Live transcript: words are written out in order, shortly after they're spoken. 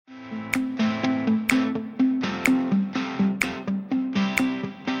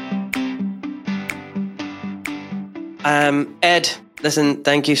Ed, listen,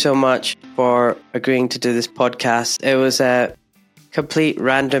 thank you so much for agreeing to do this podcast. It was a complete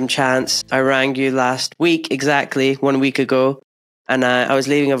random chance. I rang you last week, exactly 1 week ago, and I was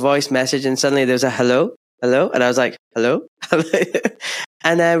leaving a voice message, and suddenly there's a hello, and I was like, hello,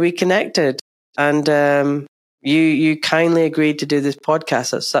 and we connected, and you kindly agreed to do this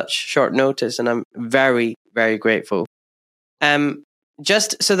podcast at such short notice, and I'm very, very grateful.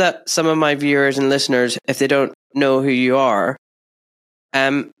 Just so that some of my viewers and listeners, if they don't know who you are,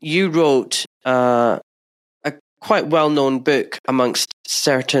 you wrote a quite well-known book amongst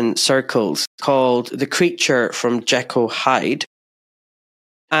certain circles called The Creature from Jekyll Island.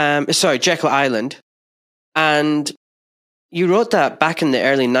 And you wrote that back in the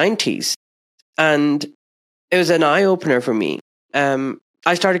early 90s. And it was an eye-opener for me.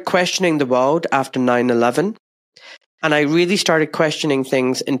 I started questioning the world after 9/11. And I really started questioning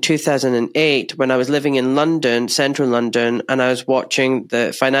things in 2008 when I was living in London, central London, and I was watching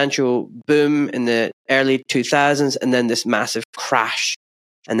the financial boom in the early 2000s and then this massive crash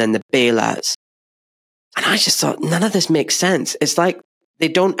and then the bailouts. And I just thought, none of this makes sense. It's like they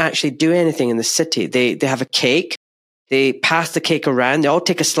don't actually do anything in the city. They have a cake. They pass the cake around. They all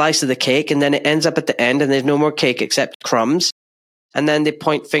take a slice of the cake and then it ends up at the end and there's no more cake except crumbs. And then they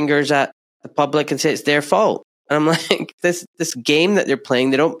point fingers at the public and say it's their fault. And I'm like, this game that they're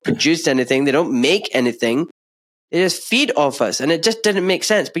playing, they don't produce anything. They don't make anything. They just feed off us. And it just didn't make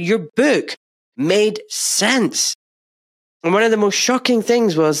sense. But your book made sense. And one of the most shocking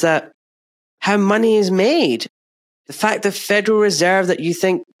things was that how money is made. The fact that Federal Reserve that you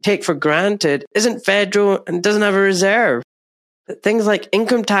take for granted isn't federal and doesn't have a reserve. That things like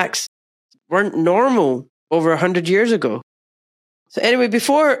income tax weren't normal over 100 years ago. So anyway,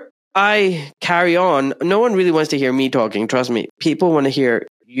 before I carry on, no one really wants to hear me talking. Trust me. People want to hear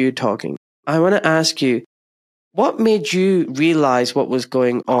you talking. I want to ask you, what made you realize what was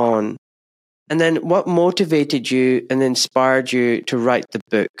going on? And then what motivated you and inspired you to write the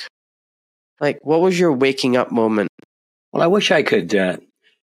book? Like, what was your waking up moment? Well, I wish I could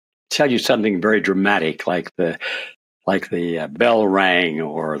tell you something very dramatic, like the bell rang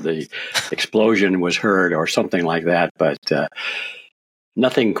or the explosion was heard or something like that. But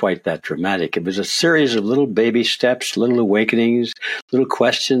nothing quite that dramatic. It was a series of little baby steps, little awakenings, little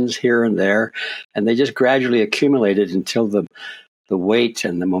questions here and there, and they just gradually accumulated until the weight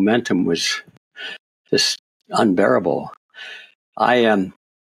and the momentum was just unbearable. I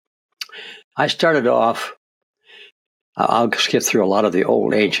started off. I'll skip through a lot of the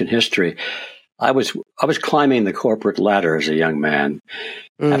old ancient history. I was climbing the corporate ladder as a young man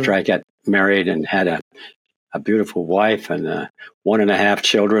after I got married and had a beautiful wife and 1.5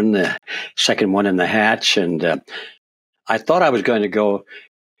 children, the second one in the hatch. And I thought I was going to go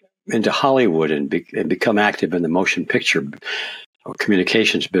into Hollywood and become active in the motion picture or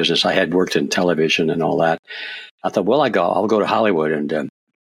communications business. I had worked in television and all that. I thought, well, I'll go to Hollywood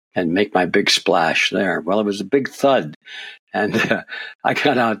and make my big splash there. Well, it was a big thud. And I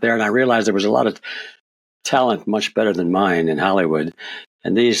got out there and I realized there was a lot of talent much better than mine in Hollywood.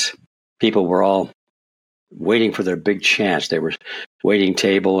 And these people were all waiting for their big chance. They were waiting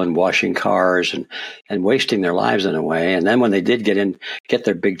table and washing cars and wasting their lives in a way. And then when they did get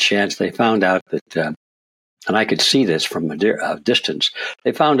their big chance, they found out that, and I could see this from a distance,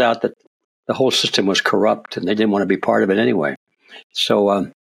 they found out that the whole system was corrupt and they didn't want to be part of it anyway.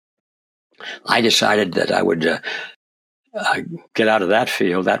 So I decided that I would get out of that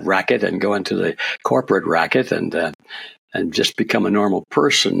field, that racket, and go into the corporate racket and just become a normal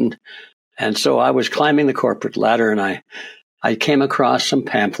person. And so I was climbing the corporate ladder, and I came across some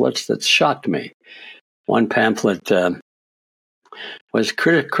pamphlets that shocked me. One pamphlet was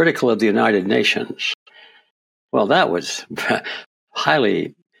critical of the United Nations. Well, that was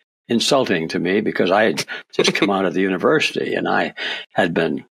highly insulting to me because I had just come out of the university, and I had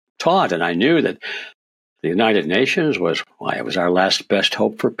been taught, and I knew that the United Nations was our last best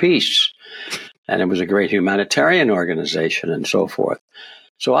hope for peace, and it was a great humanitarian organization and so forth.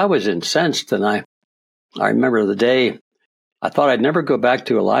 So I was incensed, and I remember the day I thought I'd never go back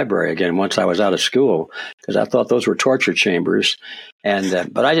to a library again once I was out of school because I thought those were torture chambers.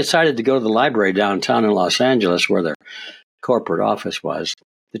 And but I decided to go to the library downtown in Los Angeles, where their corporate office was,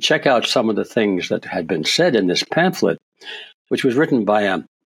 to check out some of the things that had been said in this pamphlet, which was written by a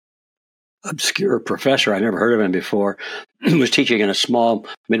obscure professor. I never heard of him before. He was teaching in a small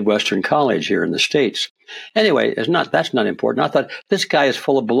Midwestern college here in the States. Anyway, that's not important. I thought, this guy is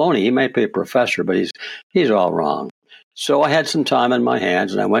full of baloney. He might be a professor, but he's all wrong. So I had some time on my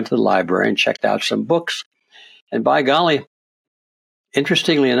hands, and I went to the library and checked out some books. And by golly,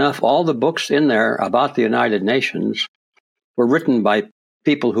 interestingly enough, all the books in there about the United Nations were written by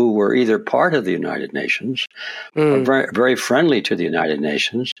people who were either part of the United Nations or very, very friendly to the United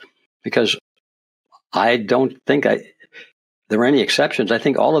Nations, because I don't think there were any exceptions. I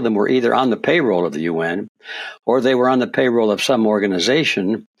think all of them were either on the payroll of the UN or they were on the payroll of some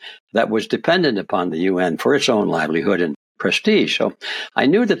organization that was dependent upon the UN for its own livelihood and prestige. So I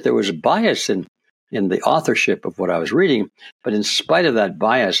knew that there was a bias in the authorship of what I was reading, but in spite of that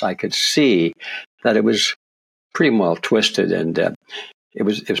bias, I could see that it was pretty well twisted, and it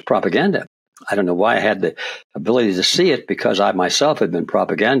was propaganda. I don't know why I had the ability to see it, because I myself had been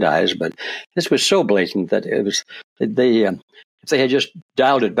propagandized, but this was so blatant that it was if they had just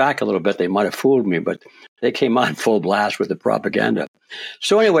dialed it back a little bit, they might have fooled me, but they came on full blast with the propaganda.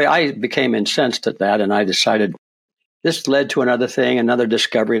 So anyway, I became incensed at that, and I decided this led to another thing, another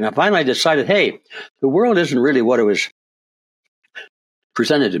discovery, and I finally decided, hey, the world isn't really what it was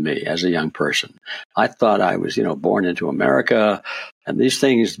presented to me as a young person. I thought I was, born into America, and these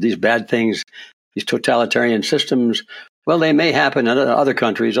things, these bad things, these totalitarian systems, well, they may happen in other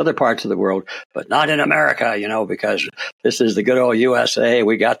countries, other parts of the world, but not in America, because this is the good old USA.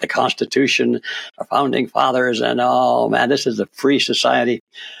 We got the Constitution, our founding fathers, and oh man, this is a free society.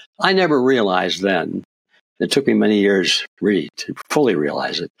 I never realized then, it took me many years really to fully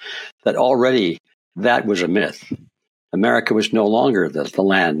realize it, that already that was a myth. America was no longer the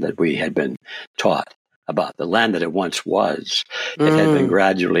land that we had been taught about, the land that it once was. It had been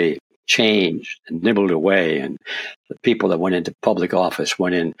gradually changed and nibbled away, and the people that went into public office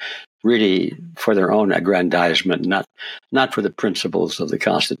went in really for their own aggrandizement, not for the principles of the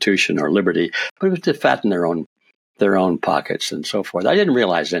Constitution or liberty, but it was to fatten their own pockets and so forth. I didn't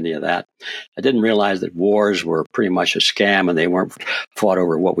realize any of that. I didn't realize that wars were pretty much a scam, and they weren't fought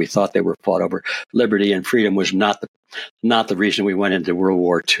over what we thought they were fought over. Liberty and freedom was not the reason we went into World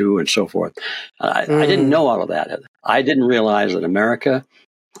War II and so forth. I didn't know all of that. I didn't realize that America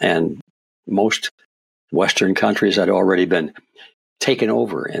and most Western countries had already been taken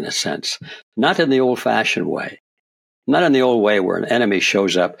over, in a sense, not in the old-fashioned way, not in the old way where an enemy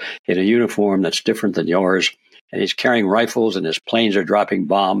shows up in a uniform that's different than yours, and he's carrying rifles and his planes are dropping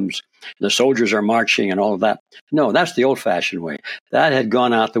bombs, and the soldiers are marching and all of that. No, that's the old-fashioned way. That had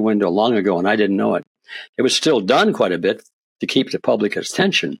gone out the window long ago, and I didn't know it. It was still done quite a bit to keep the public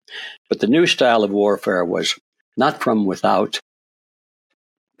attention, but the new style of warfare was not from without,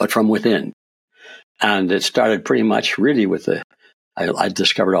 but from within. And it started pretty much really with I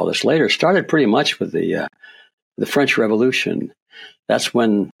discovered all this later, started pretty much with the French Revolution. That's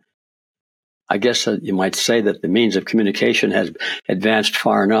when I guess you might say that the means of communication has advanced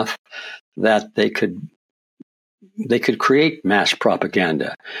far enough that they could create mass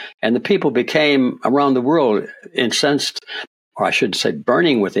propaganda. And the people became, around the world, incensed, or I should say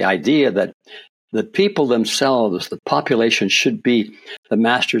burning with the idea that the people themselves, the population, should be the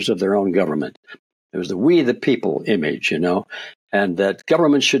masters of their own government. It was the we the people image, and that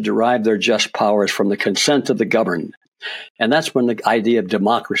government should derive their just powers from the consent of the governed. And that's when the idea of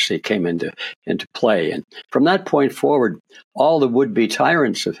democracy came into play. And from that point forward, all the would-be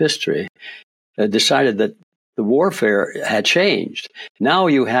tyrants of history decided that the warfare had changed. Now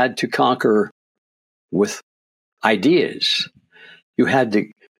you had to conquer with ideas. You had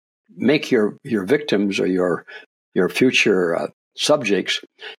to make your victims or your future subjects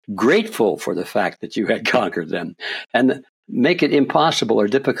grateful for the fact that you had conquered them, and make it impossible, or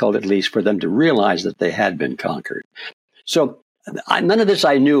difficult at least, for them to realize that they had been conquered. So none of this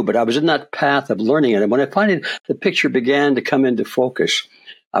I knew, but I was in that path of learning it. And when I finally, the picture began to come into focus,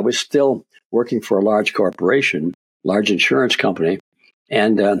 I was still working for a large corporation, large insurance company,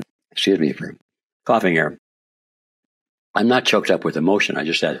 and excuse me for coughing here. I'm not choked up with emotion. I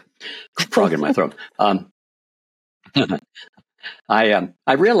just had a frog in my throat.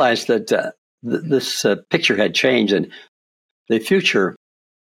 I realized that this picture had changed, and the future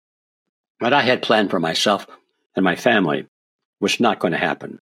that I had planned for myself and my family was not going to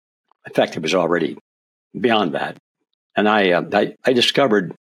happen. In fact, it was already beyond that. And I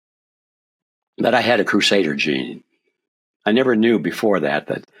discovered that I had a crusader gene. I never knew before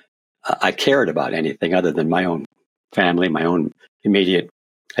that I cared about anything other than my own family, my own immediate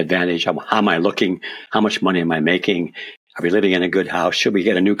advantage. How am I looking? How much money am I making? Are we living in a good house? Should we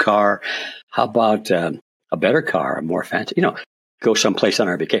get a new car? How about a better car, a more fancy, go someplace on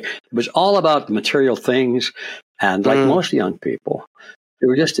our vacation? It was all about the material things. And like most young people, they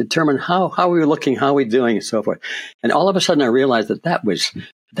were just determined how we were looking, how we doing, and so forth. And all of a sudden I realized that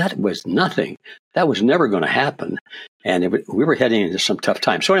was nothing. That was never going to happen. And we were heading into some tough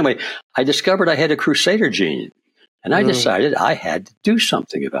times. So anyway, I discovered I had a crusader gene. And I decided I had to do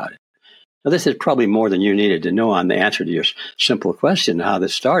something about it. Now, this is probably more than you needed to know on the answer to your simple question, how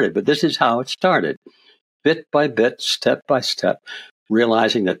this started, but this is how it started. Bit by bit, step by step,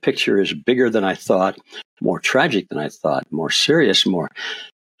 realizing that picture is bigger than I thought, more tragic than I thought, more serious than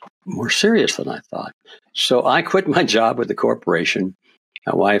I thought. So I quit my job with the corporation.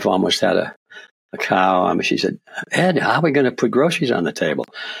 My wife almost had a cow. She said, Ed, how are we going to put groceries on the table?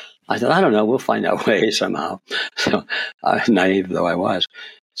 I said, I don't know. We'll find out a way somehow. So naive though I was.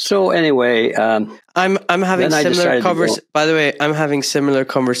 So anyway, I'm having similar conversations. By the way, I'm having similar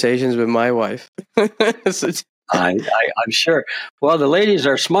conversations with my wife. I'm sure. Well, the ladies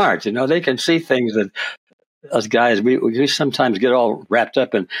are smart. They can see things that us guys we sometimes get all wrapped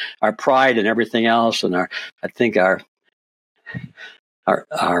up in our pride and everything else, and our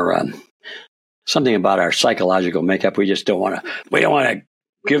something about our psychological makeup. We just don't want to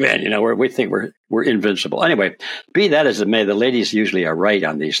give in. We think we're invincible. Anyway, be that as it may, the ladies usually are right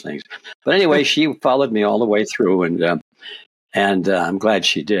on these things. But anyway, she followed me all the way through, and I'm glad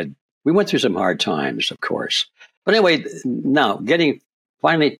she did. We went through some hard times, of course. But anyway, now getting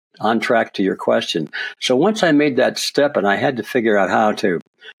finally on track to your question. So once I made that step, and I had to figure out how to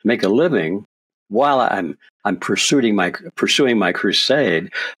make a living while I'm pursuing my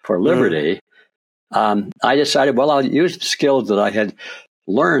crusade for liberty. I decided, well, I'll use the skills that I had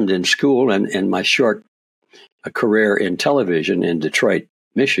learned in school and in my short career in television in Detroit,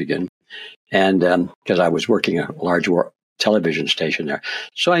 Michigan, and because I was working a large television station there.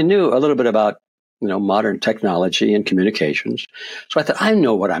 So I knew a little bit about, modern technology and communications. So I thought, I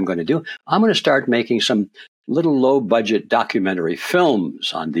know what I'm going to do. I'm going to start making some little low-budget documentary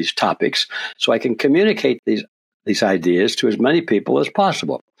films on these topics so I can communicate these ideas to as many people as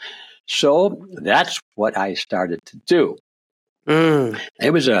possible. So that's what I started to do.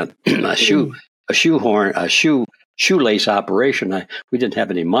 It was a shoelace operation. We didn't have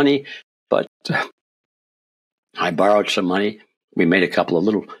any money, but I borrowed some money. We made a couple of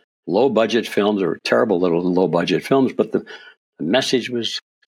little low-budget films. They were terrible little low-budget films, but the message was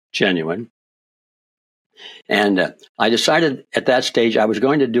genuine. And I decided at that stage I was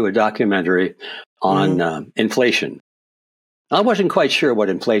going to do a documentary on inflation. I wasn't quite sure what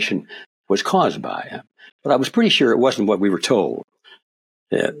inflation was caused by, but I was pretty sure it wasn't what we were told.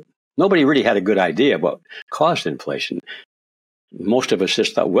 Nobody really had a good idea of what caused inflation. Most of us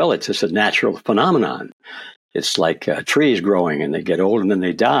just thought, well, it's just a natural phenomenon. It's like trees growing and they get old and then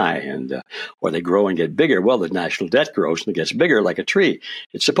they die, or they grow and get bigger. Well, the national debt grows and it gets bigger like a tree.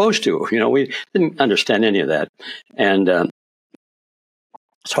 It's supposed to. We didn't understand any of that. And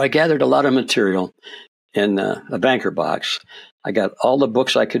so I gathered a lot of material in a banker box. I got all the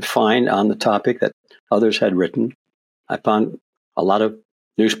books I could find on the topic that others had written. I found a lot of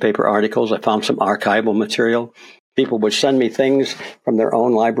newspaper articles. I found some archival material. People would send me things from their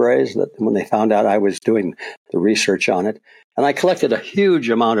own libraries that when they found out I was doing the research on it. And I collected a huge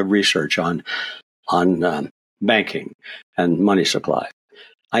amount of research on banking and money supply.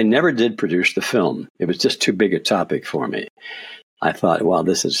 I never did produce the film. It was just too big a topic for me. I thought, well,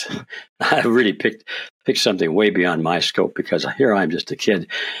 I really picked something way beyond my scope, because here I'm just a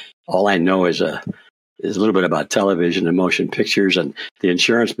kid. All I know is a little bit about television and motion pictures and the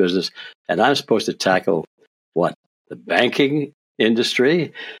insurance business. And I'm supposed to tackle the banking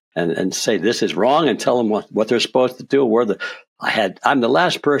industry and say this is wrong and tell them what they're supposed to do. I'm the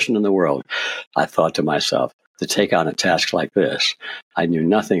last person in the world, I thought to myself, to take on a task like this. I knew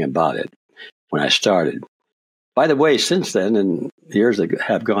nothing about it when I started. By the way, since then, and years that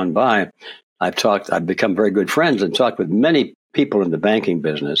have gone by, I've become very good friends and talked with many people in the banking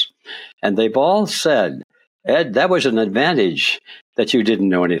business. And they've all said, Ed, that was an advantage that you didn't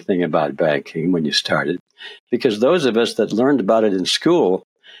know anything about banking when you started, because those of us that learned about it in school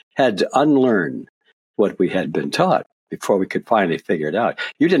had to unlearn what we had been taught before we could finally figure it out.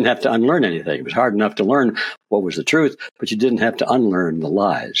 You didn't have to unlearn anything. It was hard enough to learn what was the truth, but you didn't have to unlearn the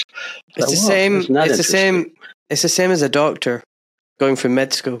lies. It's the same as a doctor going through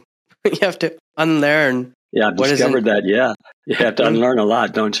med school. You have to unlearn. Yeah, I've discovered that. Yeah, you have to unlearn a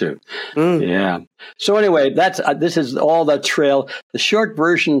lot, don't you? Yeah. So anyway, this is all that trail. The short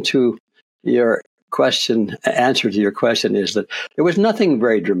version to your answer to your question is that there was nothing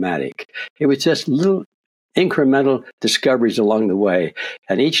very dramatic. It was just little incremental discoveries along the way.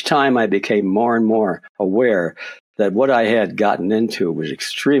 And each time I became more and more aware that what I had gotten into was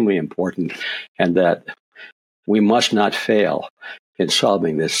extremely important and that we must not fail in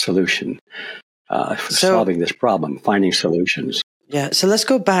solving this solving this problem, finding solutions. Yeah. So let's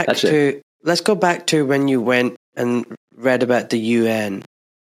go back to when you went and read about the UN.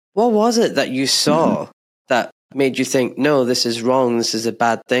 What was it that you saw that made you think, no, this is wrong, this is a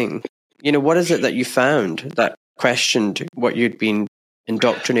bad thing? What is it that you found that questioned what you'd been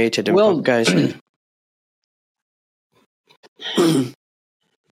indoctrinated in podcast with? Let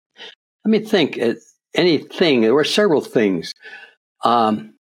me think. Anything. There were several things.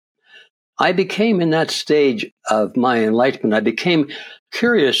 I became, in that stage of my enlightenment, I became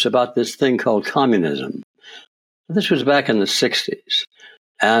curious about this thing called communism. This was back in the 60s.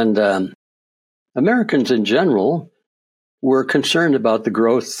 And Americans in general were concerned about the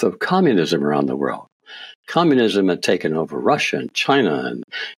growth of communism around the world. Communism had taken over Russia and China and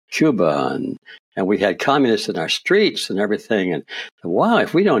Cuba, and we had communists in our streets and everything. And wow,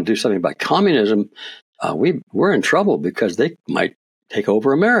 if we don't do something about communism, we're in trouble because they might take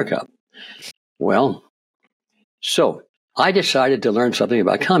over America. Well, so I decided to learn something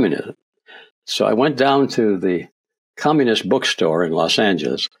about communism. So I went down to the communist bookstore in Los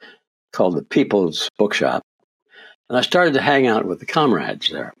Angeles called the People's Bookshop, and I started to hang out with the comrades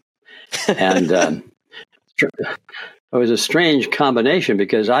there. And it was a strange combination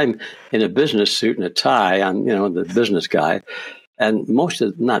because I'm in a business suit and a tie. I'm, the business guy. And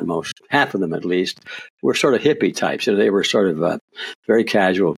half of them at least, were sort of hippie types. They were sort of very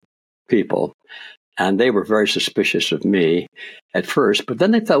casual people. And they were very suspicious of me at first. But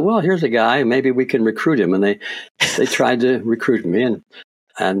then they thought, well, here's a guy, maybe we can recruit him. And they tried to recruit me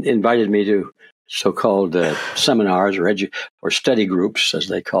and invited me to so-called seminars or study groups, as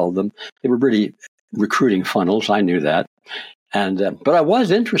they called them. They were really recruiting funnels. I knew that. But I was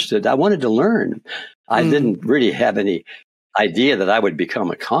interested. I wanted to learn. I didn't really have any idea that I would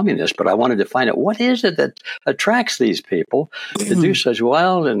become a communist, but I wanted to find out what is it that attracts these people to do such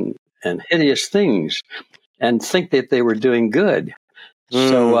wild and hideous things and think that they were doing good.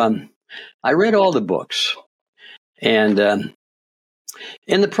 So I read all the books. And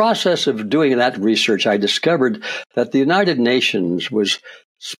in the process of doing that research, I discovered that the United Nations was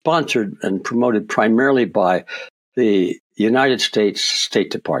sponsored and promoted primarily by the United States State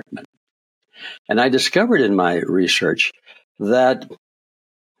Department. And I discovered in my research that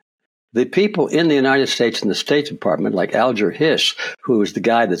the people in the United States and the State Department, like Alger Hiss, who is the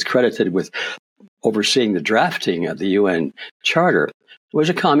guy that's credited with overseeing the drafting of the UN Charter, was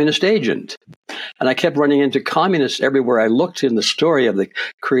a communist agent. And I kept running into communists everywhere I looked in the story of the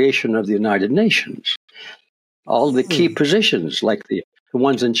creation of the United Nations. All the key positions, like the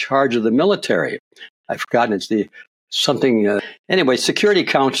ones in charge of the military. I've forgotten, it's anyway, Security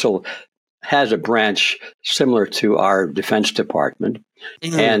Council has a branch similar to our Defense Department,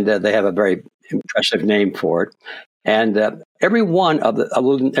 and they have a very impressive name for it. And every one of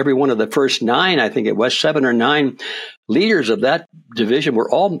the first 9, I think it was 7 or 9 leaders of that division were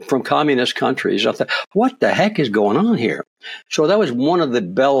all from communist countries. I thought, what the heck is going on here? So that was one of the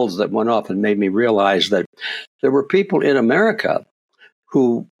bells that went off and made me realize that there were people in America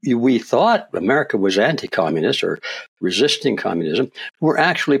who we thought America was anti-communist or resisting communism, were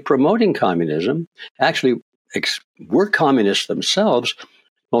actually promoting communism, actually were communists themselves.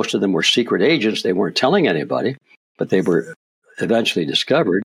 Most of them were secret agents. They weren't telling anybody, but they were eventually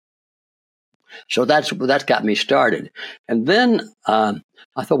discovered. So that got me started. And then I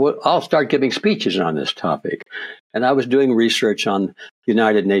thought, well, I'll start giving speeches on this topic. And I was doing research on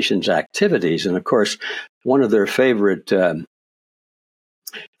United Nations activities. And of course, one of their favorite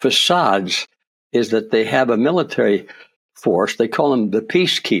facades is that they have a military force. They call them the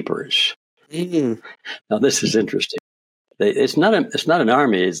peacekeepers. Now, this is interesting. It's not an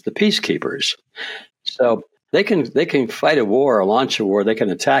army. It's the peacekeepers. So they can fight a war or launch a war. They can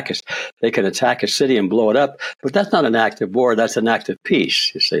attack us. They can attack a city and blow it up. But that's not an act of war. That's an act of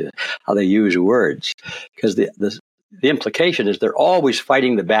peace. You see how they use words, because the implication is they're always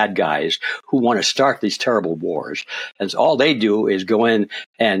fighting the bad guys who want to start these terrible wars. And so all they do is go in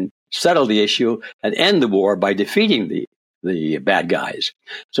and settle the issue and end the war by defeating the bad guys.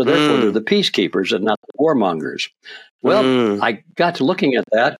 So therefore, they're the peacekeepers and not the warmongers. Well, I got to looking at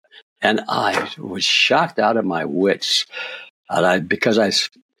that, and I was shocked out of my wits because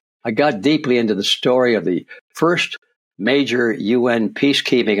I got deeply into the story of the first major UN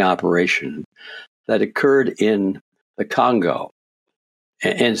peacekeeping operation that occurred in the Congo,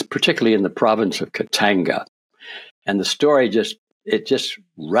 and particularly in the province of Katanga. And the story just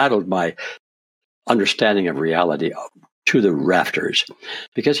rattled my understanding of reality to the rafters.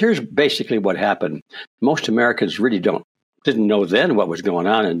 Because here's basically what happened. Most Americans really didn't know then what was going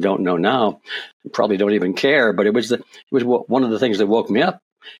on and don't know now, probably don't even care, but it was one of the things that woke me up.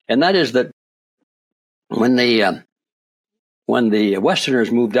 And that is that when the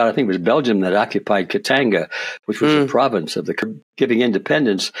Westerners moved out, I think it was Belgium that occupied Katanga, which was a province of giving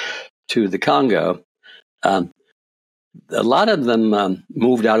independence to the Congo. a lot of them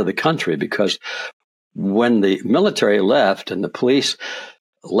moved out of the country because when the military left and the police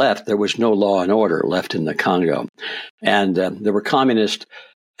left, there was no law and order left in the Congo. And there were communist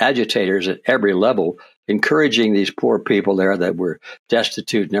agitators at every level encouraging these poor people there that were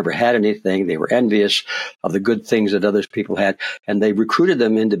destitute, never had anything. They were envious of the good things that other people had. And they recruited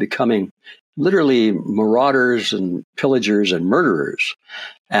them into becoming literally marauders and pillagers and murderers.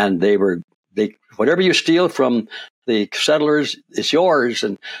 And whatever you steal from the settlers, it's yours.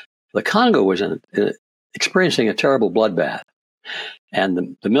 And the Congo was experiencing a terrible bloodbath.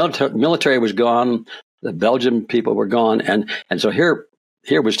 And the military was gone. The Belgian people were gone. And so here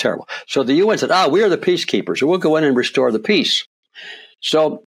was terrible. So the UN said, we are the peacekeepers. So we'll go in and restore the peace.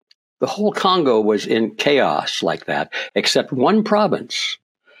 So the whole Congo was in chaos like that, except one province.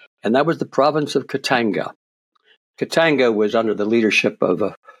 And that was the province of Katanga. Katanga was under the leadership of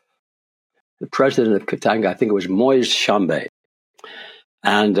the president of Katanga. I think it was Moise Tshombe.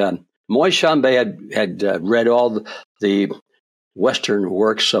 And Moise Tshombe had read all the Western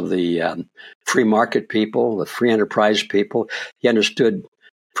works of the free market people, the free enterprise people. He understood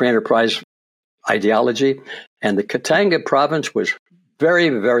free enterprise ideology. And the Katanga province was very,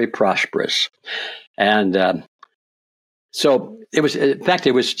 very prosperous. And so it was, in fact,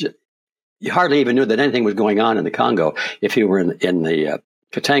 you hardly even knew that anything was going on in the Congo if you were in the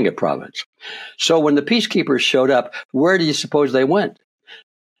Katanga province. So when the peacekeepers showed up, where do you suppose they went?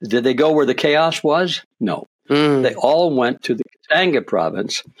 Did they go where the chaos was? No. They all went to the Katanga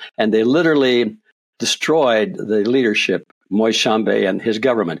province, and they literally destroyed the leadership, Moise Tshombe and his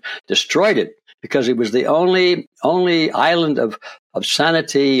government, destroyed it because it was the only island of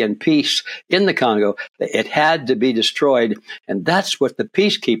sanity and peace in the Congo. It had to be destroyed, and that's what the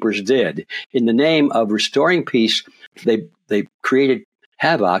peacekeepers did. In the name of restoring peace, they created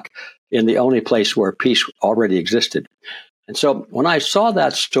havoc in the only place where peace already existed. And so when I saw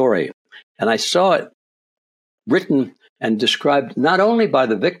that story, and I saw it written and described not only by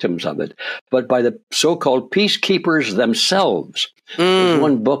the victims of it, but by the so-called peacekeepers themselves. There's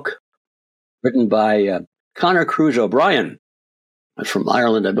one book written by Conor Cruise O'Brien, from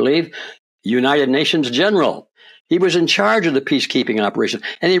Ireland, I believe, United Nations General. He was in charge of the peacekeeping operation,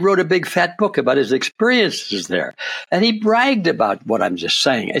 and he wrote a big fat book about his experiences there. And he bragged about what I'm just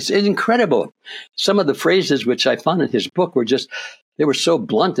saying. It's incredible. Some of the phrases which I found in his book they were so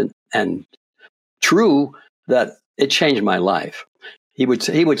blunt and true that it changed my life. He would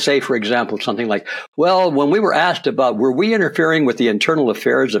say, for example, something like, well, when we were asked about were we interfering with the internal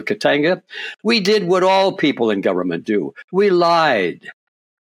affairs of Katanga, we did what all people in government do. We lied.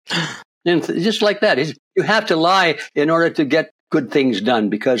 And just like that, you have to lie in order to get good things done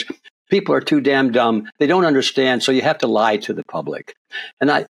because people are too damn dumb. They don't understand, so you have to lie to the public.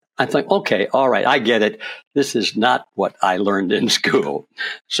 And I think, okay, all right, I get it. This is not what I learned in school.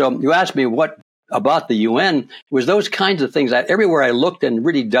 So you asked me what about the UN, it was those kinds of things. Everywhere I looked and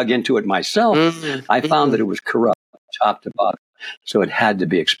really dug into it myself, I found that it was corrupt, top to bottom. So it had to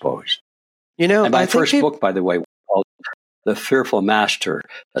be exposed. And my first book, by the way, was called The Fearful Master,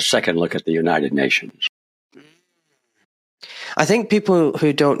 A Second Look at the United Nations. I think people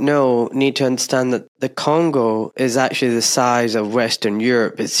who don't know need to understand that the Congo is actually the size of Western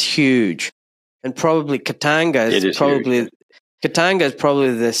Europe. It's huge. And probably Katanga is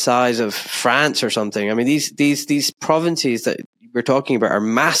probably the size of France or something. I mean, these provinces that we're talking about are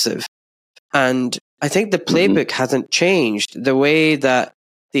massive. And I think the playbook hasn't changed. The way that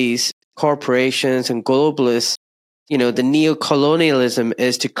these corporations and globalists, the neo-colonialism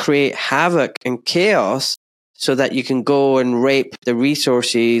is to create havoc and chaos so that you can go and rape the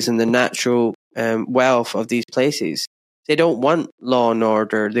resources and the natural wealth of these places. They don't want law and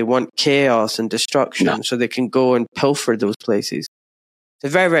order. They want chaos and destruction so they can go and pilfer those places.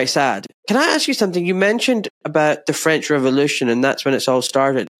 It's very, very sad. Can I ask you something? You mentioned about the French Revolution, and that's when it's all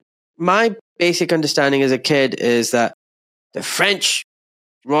started. My basic understanding as a kid is that the French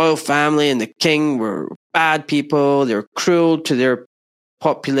royal family and the king were bad people. They were cruel to their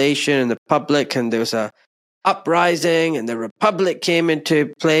population and the public, and there was a uprising, and the republic came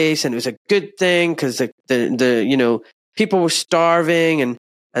into place, and it was a good thing because the people were starving, and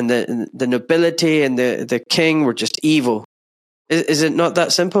the nobility and the king were just evil. Is it not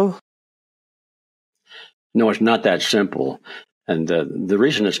that simple? No, it's not that simple. And the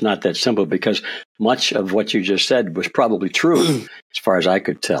reason it's not that simple because much of what you just said was probably true, as far as I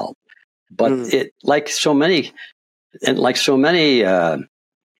could tell. But it, like so many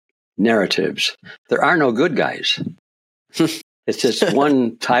narratives, there are no good guys. It's just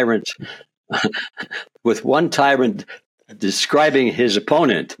one tyrant with one tyrant describing his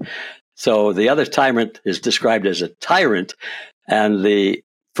opponent. So the other tyrant is described as a tyrant, and the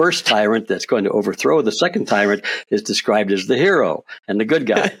first tyrant that's going to overthrow the second tyrant is described as the hero and the good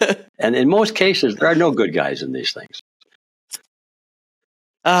guy. And in most cases, there are no good guys in these things. So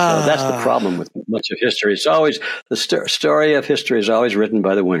that's the problem with much of history. It's always the story of history is always written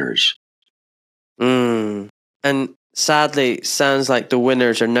by the winners. And sadly, sounds like the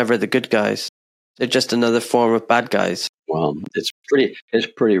winners are never the good guys. They're just another form of bad guys. Well, it's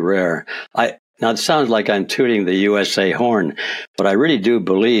pretty rare. Now it sounds like I'm tooting the USA horn, but I really do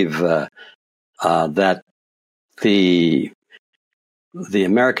believe that the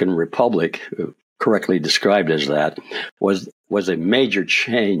American Republic, correctly described as that, was a major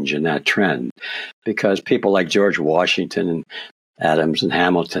change in that trend, because people like George Washington and Adams and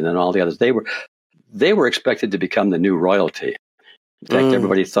Hamilton and all the others, they were expected to become the new royalty. In fact,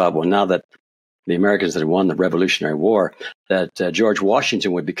 everybody thought, well, now that the Americans had won the Revolutionary War, that George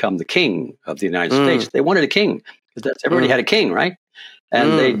Washington would become the king of the United States. They wanted a king. Everybody had a king, right?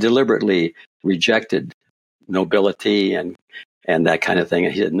 And they deliberately rejected nobility and that kind of thing.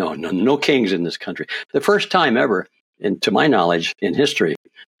 And he said, no kings in this country. The first time ever, to my knowledge, in history,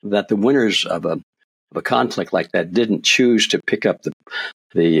 that the winners of a conflict like that didn't choose to pick up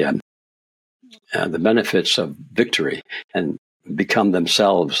the benefits of victory and become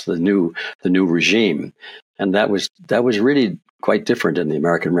themselves the new regime. And that was really quite different in the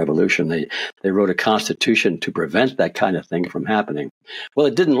American Revolution. They wrote a constitution to prevent that kind of thing from happening. Well,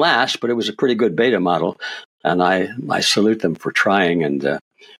 it didn't last, but it was a pretty good beta model, and I salute them for trying. And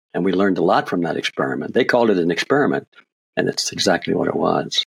we learned a lot from that experiment. They called it an experiment, and it's exactly what it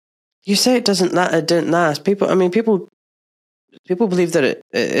was. You say it didn't last. People believe that it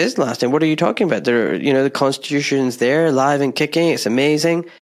is lasting. What are you talking about? The Constitution's there, alive and kicking. It's amazing.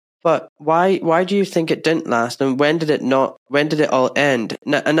 But why do you think it didn't last? And when did it not? When did it all end?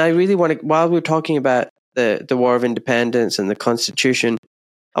 And I really want to, while we're talking about the War of Independence and the Constitution,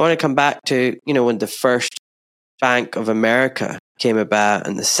 I want to come back to, when the first Bank of America came about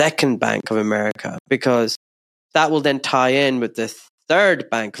and the second Bank of America, because that will then tie in with the third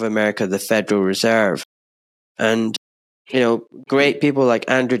Bank of America, the Federal Reserve. And great people like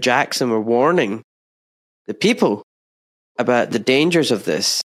Andrew Jackson were warning the people about the dangers of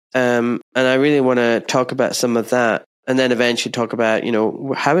this. And I really want to talk about some of that, and then eventually talk about,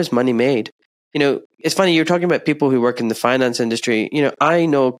 how is money made? It's funny, you're talking about people who work in the finance industry. I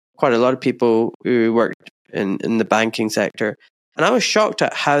know quite a lot of people who worked in the banking sector, and I was shocked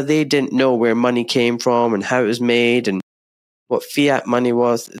at how they didn't know where money came from and how it was made and what fiat money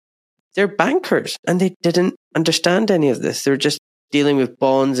was. They're bankers, and they didn't understand any of this. They're just dealing with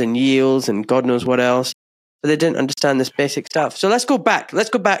bonds and yields and God knows what else. But they didn't understand this basic stuff. So let's go back. Let's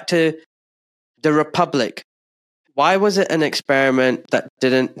go back to the Republic. Why was it an experiment that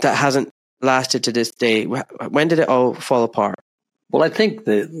hasn't lasted to this day? When did it all fall apart? Well, I think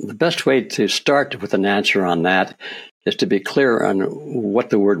the best way to start with an answer on that is to be clear on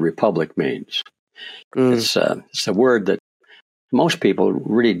what the word republic means. It's a word that most people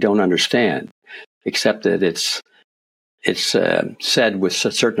really don't understand, except that it's said with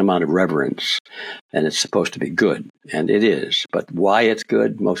a certain amount of reverence, and it's supposed to be good, and it is. But why it's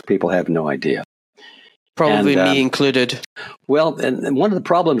good, most people have no idea. Probably me included. Well, and one of the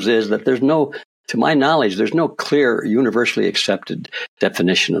problems is that to my knowledge, there's no clear, universally accepted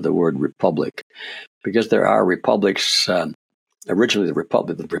definition of the word republic, because there are republics. Originally,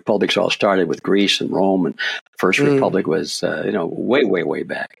 the republics all started with Greece and Rome, and the first republic was, way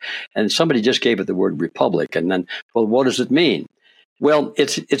back. And somebody just gave it the word republic, and then, well, what does it mean? Well,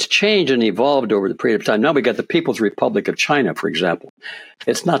 it's changed and evolved over the period of time. Now we got the People's Republic of China, for example.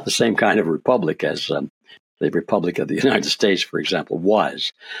 It's not the same kind of republic as the Republic of the United States, for example,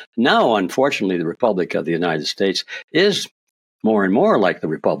 was. Now, unfortunately, the Republic of the United States is more and more like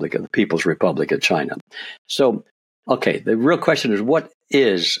the People's Republic of China. So, okay, the real question is, what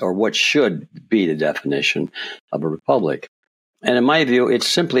is or what should be the definition of a republic? And in my view,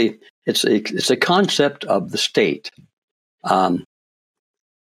 it's a concept of the state. Now,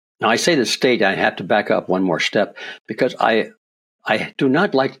 I say the state, I have to back up one more step, because I do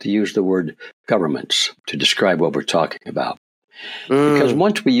not like to use the word governments to describe what we're talking about. Because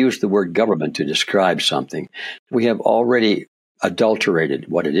once we use the word government to describe something, we have already adulterated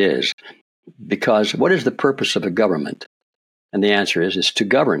what it is. Because what is the purpose of a government? And the answer is to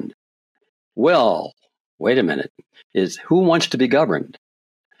govern. Well, wait a minute. Who wants to be governed?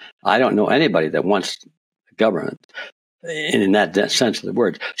 I don't know anybody that wants government. in that sense of the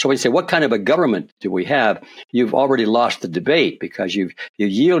word. So when you say, what kind of a government do we have? You've already lost the debate because you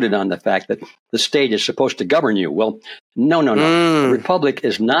yielded on the fact that the state is supposed to govern you. Well, no. A republic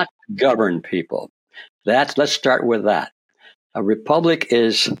is not to govern people. Let's start with that. A republic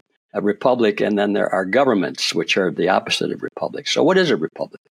is a republic, and then there are governments, which are the opposite of republic. So what is a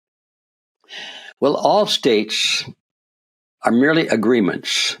republic? Well, all states are merely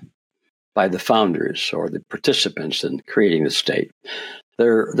agreements by the founders or the participants in creating the state.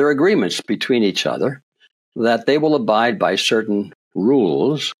 They're agreements between each other that they will abide by certain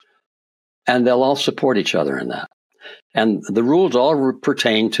rules, and they'll all support each other in that. And the rules all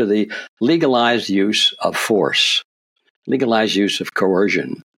pertain to the legalized use of force, legalized use of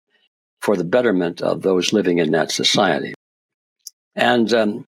coercion for the betterment of those living in that society.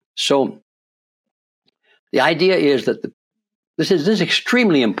 And so the idea is that this is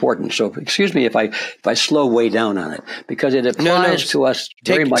extremely important. So excuse me if I slow way down on it, because it applies to us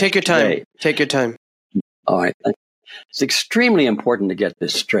very much Take your time. today. Take your time. All right. It's extremely important to get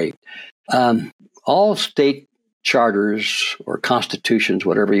this straight. All state charters or constitutions,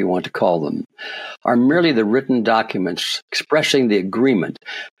 whatever you want to call them, are merely the written documents expressing the agreement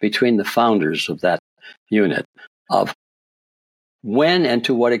between the founders of that unit of when and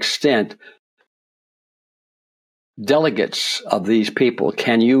to what extent delegates of these people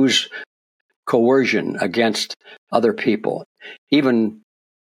can use coercion against other people, even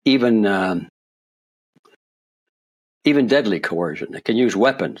deadly coercion. They can use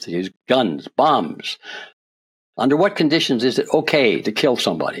weapons, they use guns, bombs. Under what conditions is it okay to kill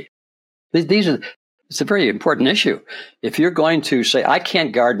somebody? It's a very important issue. If you're going to say, I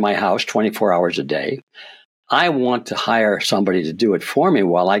can't guard my house 24 hours a day, I want to hire somebody to do it for me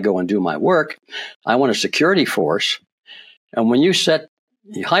while I go and do my work. I want a security force. And when you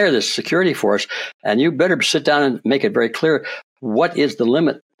hire this security force, and you better sit down and make it very clear what is the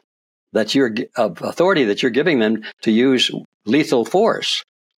limit of authority that you're giving them to use lethal force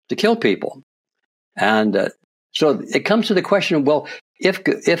to kill people. And so it comes to the question, well,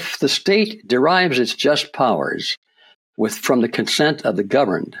 if the state derives its just powers from the consent of the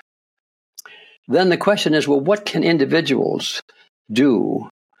governed, then the question is, well, what can individuals do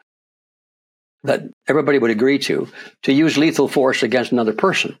that everybody would agree to use lethal force against another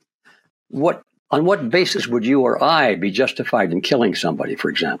person? On what basis would you or I be justified in killing somebody, for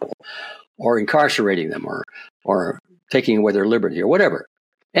example, or incarcerating them, or taking away their liberty, or whatever?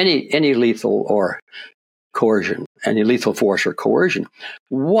 Any lethal or coercion, any lethal force or coercion.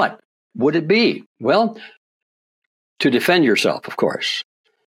 What would it be? Well, to defend yourself, of course.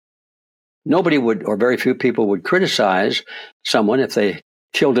 Nobody would, or very few people would criticize someone if they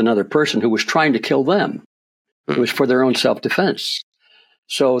killed another person who was trying to kill them. It was for their own self-defense.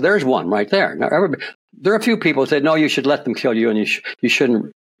 So there's one right there. Now, there are a few people who say, no, you should let them kill you and you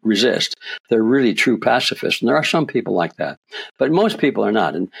shouldn't resist. They're really true pacifists. And there are some people like that. But most people are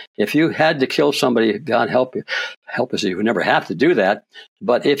not. And if you had to kill somebody, God help us, you would never have to do that.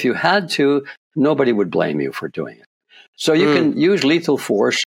 But if you had to, nobody would blame you for doing it. So you can use lethal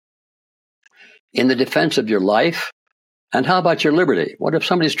force in the defense of your life. And how about your liberty? What if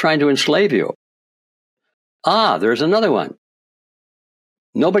somebody's trying to enslave you? There's another one.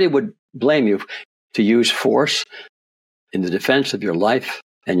 Nobody would blame you to use force in the defense of your life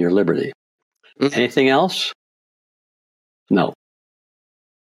and your liberty. Anything else? No.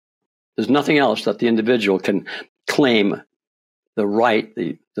 There's nothing else that the individual can claim the right,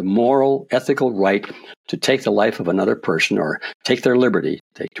 the moral, ethical right to take the life of another person or take their liberty,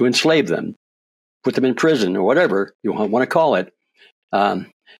 to enslave them, put them in prison or whatever you want to call it,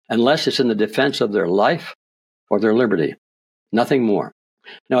 unless it's in the defense of their life or their liberty. Nothing more.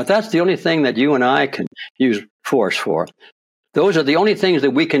 Now, if that's the only thing that you and I can use force for, those are the only things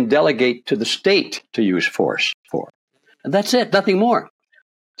that we can delegate to the state to use force for. And that's it, nothing more.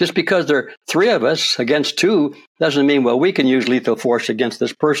 Just because there are three of us against two doesn't mean, well, we can use lethal force against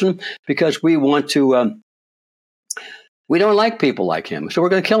this person because we want to, we don't like people like him, so we're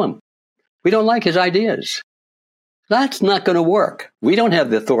going to kill him. We don't like his ideas. That's not going to work. We don't have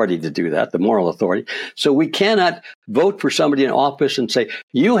the authority to do that, the moral authority. So we cannot vote for somebody in office and say,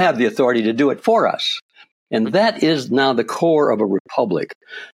 you have the authority to do it for us. And that is now the core of a republic.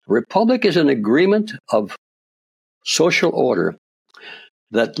 A republic is an agreement of social order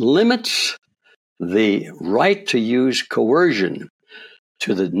that limits the right to use coercion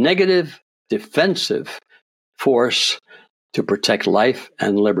to the negative, defensive force to protect life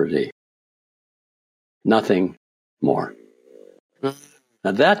and liberty. Nothing more.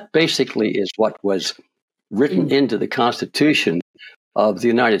 Now, that basically is what was written into the Constitution of the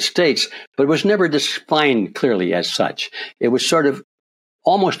United States, but it was never defined clearly as such. It was sort of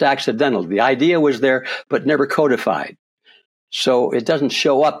almost accidental. The idea was there, but never codified. So it doesn't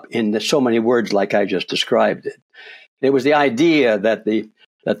show up in so many words like I just described it. It was the idea that the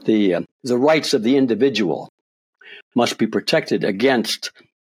rights of the individual must be protected against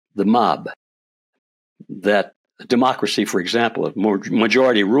the mob. That democracy, for example,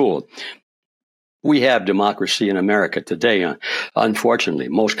 majority rule. We have democracy in America today. Unfortunately,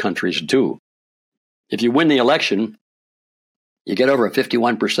 most countries do. If you win the election, you get over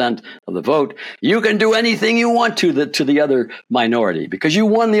 51% of the vote, you can do anything you want to the other minority because you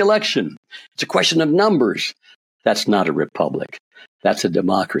won the election. It's a question of numbers. That's not a republic. That's a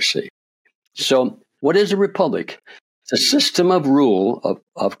democracy. So what is a republic? It's a system of rule,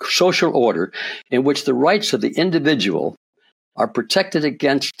 of social order, in which the rights of the individual are protected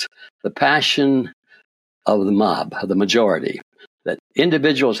against the passion of the mob, of the majority. That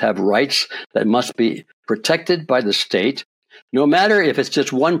individuals have rights that must be protected by the state, no matter if it's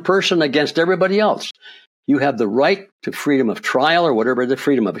just one person against everybody else. You have the right to freedom of trial or whatever, the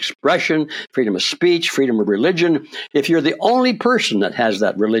freedom of expression, freedom of speech, freedom of religion. If you're the only person that has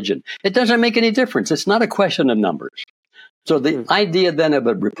that religion, it doesn't make any difference. It's not a question of numbers. So the idea then of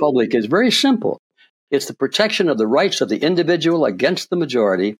a republic is very simple. It's the protection of the rights of the individual against the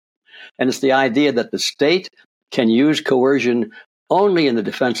majority, and it's the idea that the state can use coercion only in the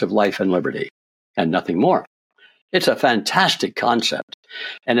defense of life and liberty, and nothing more. It's a fantastic concept,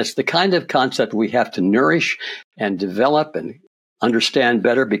 and it's the kind of concept we have to nourish and develop and understand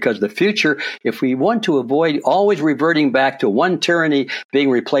better, because the future, if we want to avoid always reverting back to one tyranny being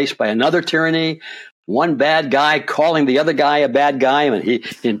replaced by another tyranny, one bad guy calling the other guy a bad guy, and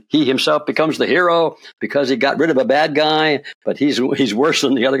he himself becomes the hero because he got rid of a bad guy, but he's worse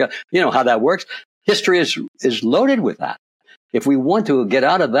than the other guy. You know how that works. History is loaded with that. If we want to get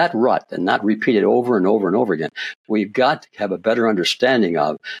out of that rut and not repeat it over and over and over again, we've got to have a better understanding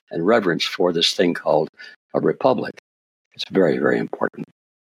of and reverence for this thing called a republic. It's very, very important.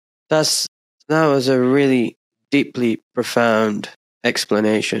 That was a really deeply profound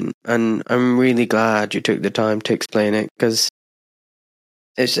explanation, and I'm really glad you took the time to explain it, because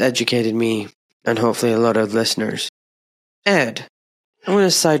it's educated me and hopefully a lot of listeners. Ed, I want to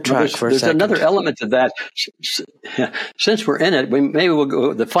sidetrack for a second. There's another element to that. Since we're in it, maybe we'll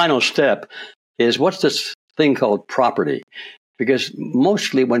go. The final step is, what's this thing called property? Because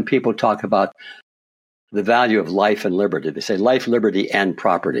mostly when people talk about the value of life and liberty, they say life, liberty, and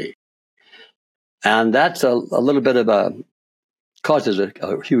property. And that's a little bit of causes a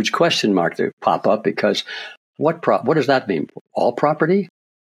huge question mark to pop up, because what does that mean? All property?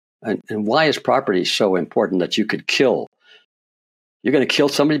 And why is property so important that you could kill? You're going to kill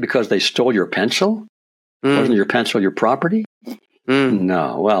somebody because they stole your pencil? Wasn't your pencil your property?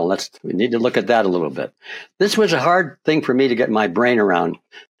 No. Well, we need to look at that a little bit. This was a hard thing for me to get my brain around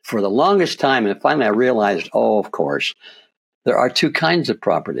for the longest time. And finally I realized, of course, there are two kinds of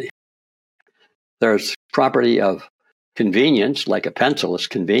property. There's property of convenience, like a pencil is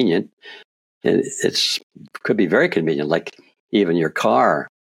convenient. It could be very convenient, like even your car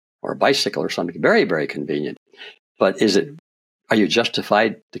or a bicycle or something, very, very convenient. But are you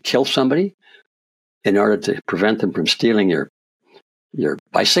justified to kill somebody in order to prevent them from stealing your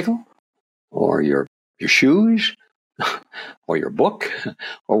bicycle or your shoes or your book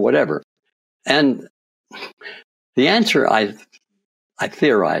or whatever? And the answer, I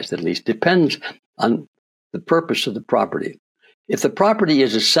theorized at least, depends on the purpose of the property. If the property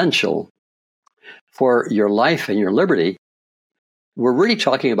is essential for your life and your liberty, we're really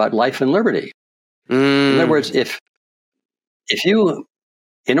talking about life and liberty. In other words, if you,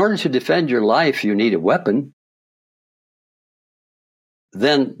 in order to defend your life, you need a weapon,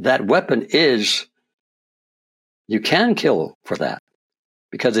 then that weapon you can kill for that.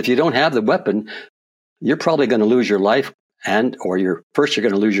 Because if you don't have the weapon, you're probably going to lose your life, or you're going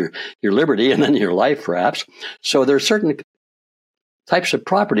to lose your liberty and then your life, perhaps. So there are certain types of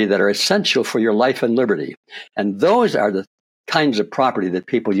property that are essential for your life and liberty. And those are the kinds of property that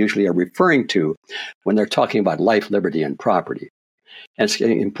people usually are referring to when they're talking about life, liberty, and property. And it's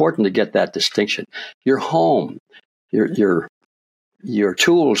important to get that distinction. Your home, your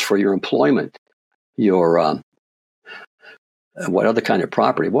tools for your employment, your what other kind of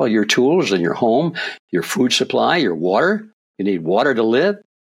property? Well, your tools and your home, your food supply, your water. You need water to live.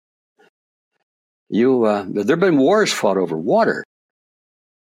 There have been wars fought over water.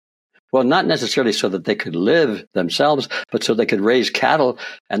 Well, not necessarily so that they could live themselves, but so they could raise cattle,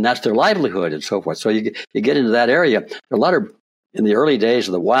 and that's their livelihood and so forth. So you get into that area. In the early days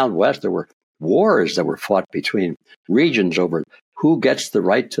of the Wild West, there were wars that were fought between regions over who gets the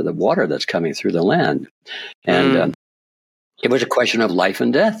right to the water that's coming through the land? And it was a question of life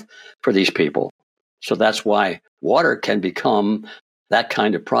and death for these people. So that's why water can become that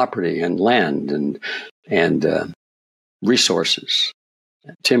kind of property, and land and resources,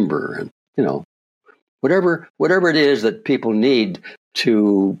 timber, and whatever it is that people need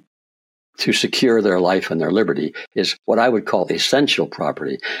to secure their life and their liberty is what I would call essential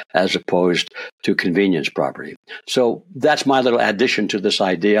property, as opposed to convenience property. So that's my little addition to this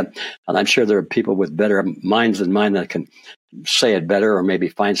idea. And I'm sure there are people with better minds than mine that can say it better or maybe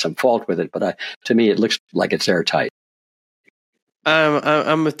find some fault with it. But to me, it looks like it's airtight.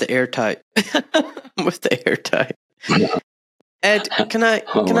 I'm with the airtight. I'm with the airtight. Ed, can I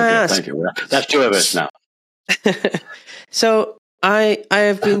ask? Thank you. That's two of us now. So I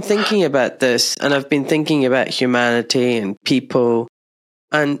have been thinking about this, and I've been thinking about humanity and people.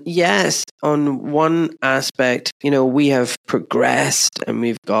 And yes, on one aspect, we have progressed and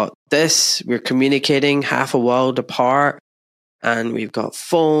we've got this. We're communicating half a world apart, and we've got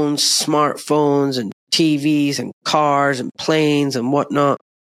phones, smartphones, and TVs and cars and planes and whatnot.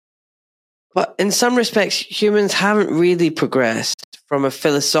 But in some respects, humans haven't really progressed from a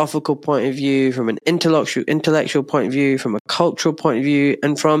philosophical point of view, from an intellectual point of view, from a cultural point of view,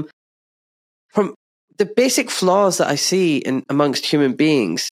 and from the basic flaws that I see amongst human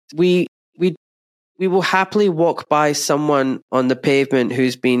beings. We will happily walk by someone on the pavement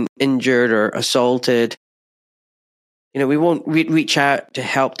who's been injured or assaulted. We won't reach out to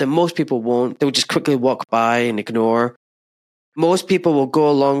help them. Most people won't. They'll just quickly walk by and ignore. Most people will go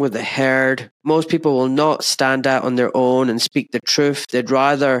along with the herd. Most people will not stand out on their own and speak the truth. They'd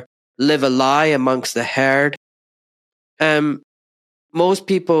rather live a lie amongst the herd. Most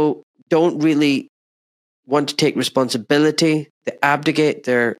people don't really want to take responsibility. They abdicate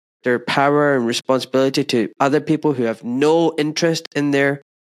their power and responsibility to other people who have no interest in their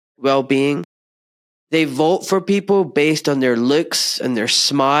well-being. They vote for people based on their looks and their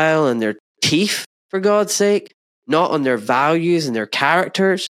smile and their teeth, for God's sake, not on their values and their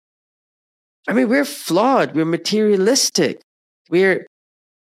characters. I mean, we're flawed. We're materialistic. We're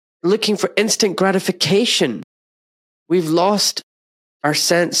looking for instant gratification. We've lost our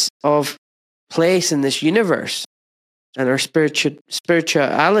sense of place in this universe and our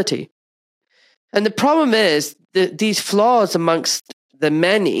spirituality. And the problem is that these flaws amongst the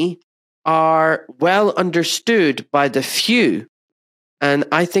many are well understood by the few. And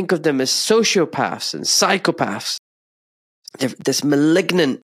I think of them as sociopaths and psychopaths. They're this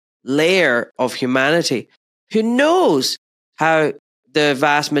malignant layer of humanity who knows how the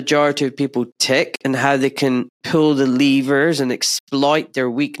vast majority of people tick and how they can pull the levers and exploit their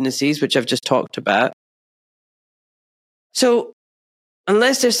weaknesses, which I've just talked about. So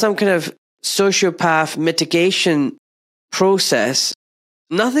unless there's some kind of sociopath mitigation process,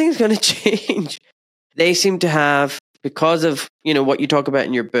 nothing's going to change. They seem to have, because of what you talk about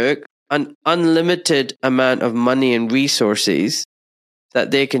in your book, an unlimited amount of money and resources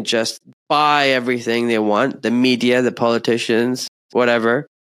that they can just buy everything they want, the media, the politicians, whatever.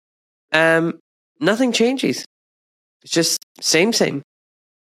 Nothing changes. It's just same.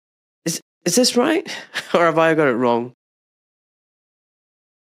 Is this right? Or have I got it wrong?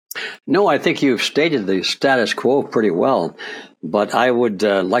 No, I think you've stated the status quo pretty well, but I would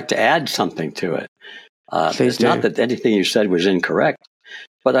like to add something to it. It's not that anything you said was incorrect,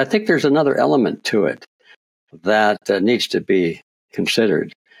 but I think there's another element to it that needs to be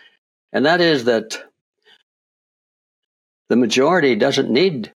considered. And that is that the majority doesn't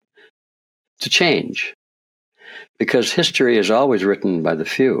need to change, because history is always written by the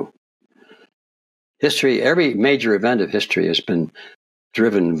few. Every major event of history has been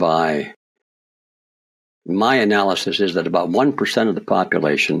driven by, my analysis is that about 1% of the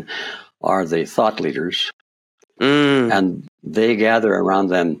population are the thought leaders, and they gather around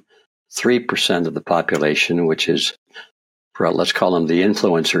them 3% of the population, which is, let's call them the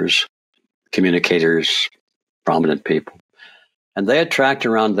influencers, communicators, prominent people. And they attract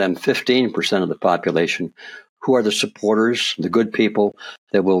around them 15% of the population, who are the supporters, the good people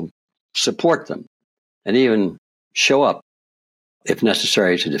that will support them and even show up if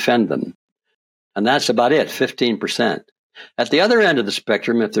necessary to defend them. And that's about it, 15%. At the other end of the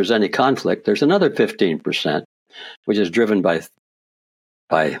spectrum, if there's any conflict, there's another 15%, which is driven by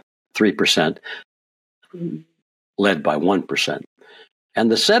 3%, led by 1%. And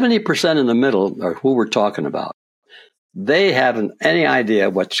the 70% in the middle are who we're talking about. They haven't any idea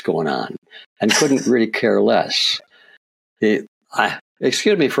what's going on and couldn't really care less.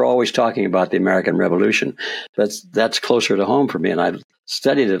 Excuse me for always talking about the American Revolution. That's closer to home for me, and I've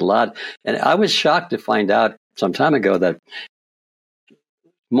studied it a lot. And I was shocked to find out some time ago that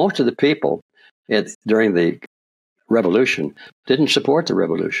most of the people during the revolution didn't support the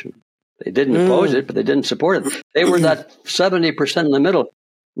revolution. They didn't oppose it, but they didn't support it. They were that 70% in the middle.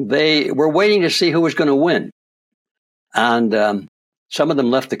 They were waiting to see who was going to win. And some of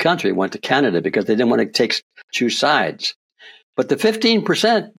them left the country, went to Canada because they didn't want to choose sides. But the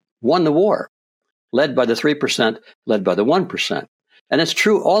 15% won the war, led by the 3%, led by the 1%. And it's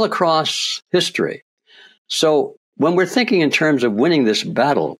true all across history. So when we're thinking in terms of winning this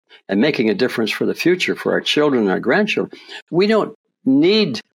battle and making a difference for the future, for our children and our grandchildren, we don't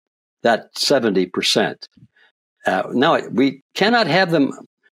need that 70%. Now, we cannot have them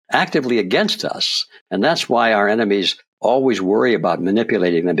actively against us. And that's why our enemies always worry about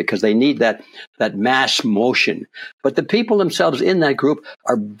manipulating them, because they need that mass motion. But the people themselves in that group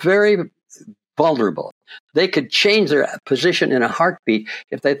are very vulnerable. They could change their position in a heartbeat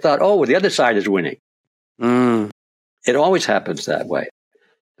if they thought, oh, well, the other side is winning. It always happens that way.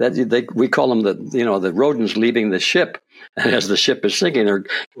 We call them the rodents leaving the ship. And as the ship is sinking, they're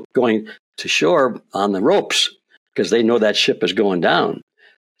going to shore on the ropes because they know that ship is going down.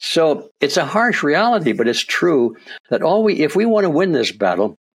 So it's a harsh reality, but it's true that if we want to win this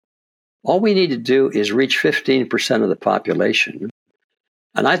battle, all we need to do is reach 15% of the population.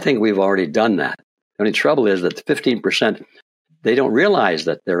 And I think we've already done that. The only trouble is that the 15%, they don't realize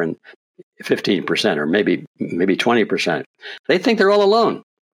that they're in 15% or maybe 20%. They think they're all alone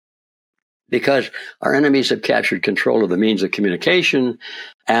because our enemies have captured control of the means of communication.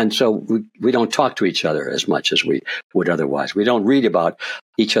 And so we don't talk to each other as much as we would otherwise. We don't read about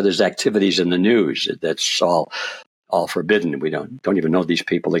each other's activities in the news. That's all forbidden. We don't even know these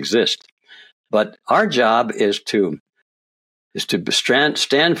people exist. But our job is to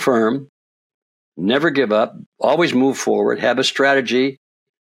stand firm, never give up, always move forward, have a strategy,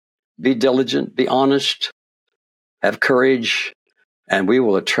 be diligent, be honest, have courage, and we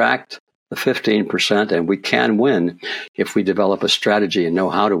will attract the 15%, and we can win if we develop a strategy and know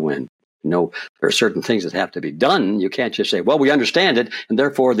how to win. There are certain things that have to be done. You can't just say, well, we understand it, and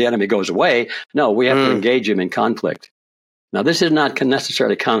therefore the enemy goes away. No, we have to engage him in conflict. Now, this is not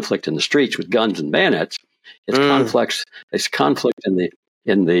necessarily conflict in the streets with guns and bayonets. It's conflict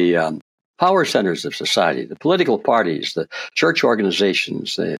in the power centers of society, the political parties, the church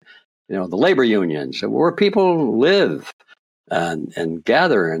organizations, the labor unions, where people live and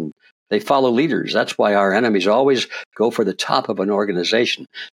gather, and they follow leaders. That's why our enemies always go for the top of an organization.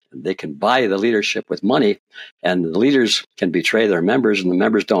 They can buy the leadership with money, and the leaders can betray their members, and the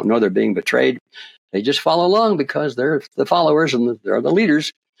members don't know they're being betrayed. They just follow along because they're the followers and they're the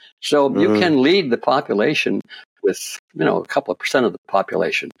leaders. So you can lead the population with, a couple of percent of the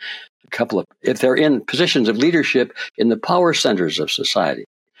population, if they're in positions of leadership in the power centers of society.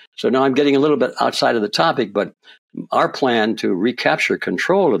 So now I'm getting a little bit outside of the topic, but our plan to recapture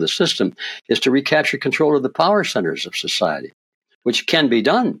control of the system is to recapture control of the power centers of society, which can be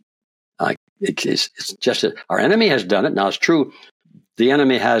done. It's just that our enemy has done it. Now, it's true, the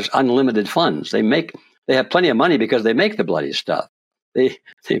enemy has unlimited funds. They have plenty of money because they make the bloody stuff. They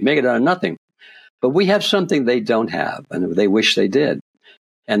make it out of nothing. But we have something they don't have, and they wish they did.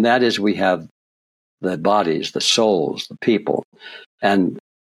 And that is, we have the bodies, the souls, the people, and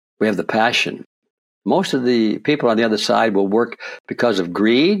we have the passion. Most of the people on the other side will work because of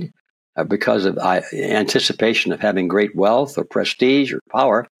greed, because of anticipation of having great wealth or prestige or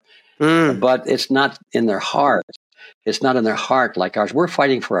power, but it's not in their heart. It's not in their heart like ours. We're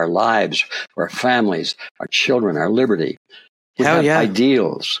fighting for our lives, for our families, our children, our liberty. We have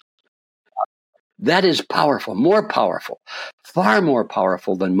ideals. That is powerful, more powerful, far more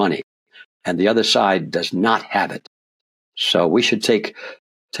powerful than money. And the other side does not have it. So we should take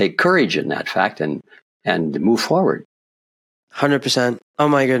courage in that fact and move forward. 100%. Oh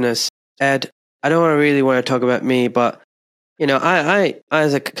my goodness. Ed, I don't really want to talk about me, but I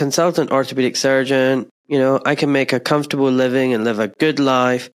as a consultant orthopedic surgeon, I can make a comfortable living and live a good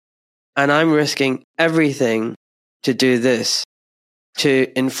life. And I'm risking everything to do this, to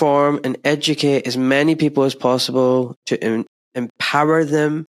inform and educate as many people as possible, to empower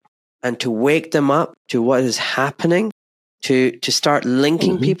them and to wake them up to what is happening, to start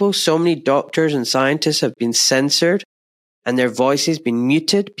linking people. So many doctors and scientists have been censored and their voices been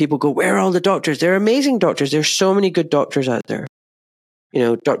muted. People go, where are all the doctors? They're amazing doctors. There's so many good doctors out there.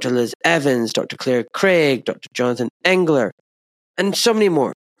 Dr. Liz Evans, Dr. Claire Craig, Dr. Jonathan Engler, and so many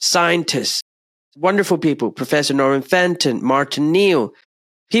more. Scientists, wonderful people, Professor Norman Fenton, Martin Neal,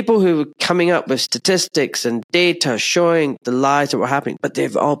 people who were coming up with statistics and data showing the lies that were happening, but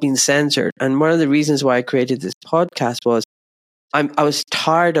they've all been censored. And one of the reasons why I created this podcast was I was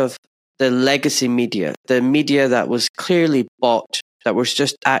tired of the legacy media, the media that was clearly bought that was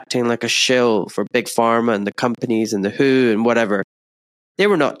just acting like a shill for Big Pharma and the companies and the WHO and whatever. They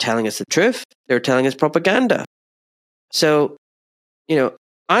were not telling us the truth. They were telling us propaganda. So,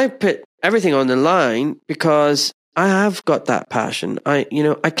 I put everything on the line because I have got that passion. I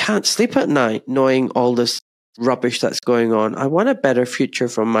can't sleep at night knowing all this rubbish that's going on. I want a better future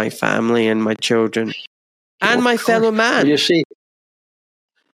for my family and my children and my fellow man.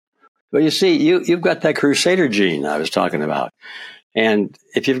 Well, you see, you've got that crusader gene I was talking about. And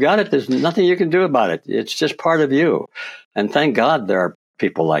if you've got it, there's nothing you can do about it. It's just part of you. And thank God there are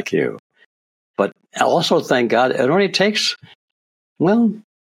people like you. But also thank God it only takes,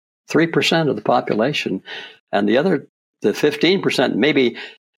 3% of the population. And the 15% maybe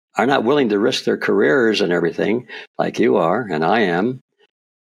are not willing to risk their careers and everything like you are and I am.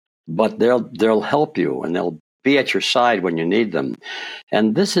 But they'll help you and they'll be at your side when you need them.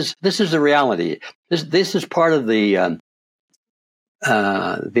 And this is the reality. This is part of the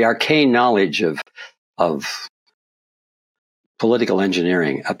arcane knowledge of political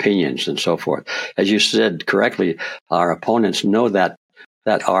engineering, opinions, and so forth. As you said correctly, our opponents know that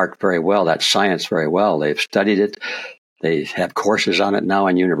art very well, that science very well. They've studied it. They have courses on it now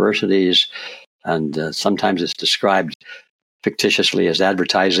in universities, and sometimes it's described fictitiously as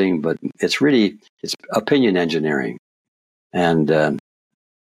advertising, but it's opinion engineering, and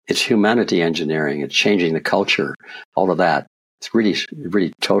it's humanity engineering. It's changing the culture, all of that. It's really,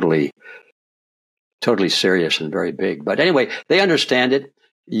 really totally serious and very big. But anyway, they understand it.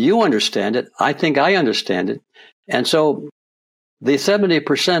 You understand it. I think I understand it. And so the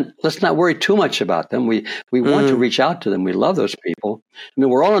 70%, let's not worry too much about them. We want to reach out to them. We love those people. I mean,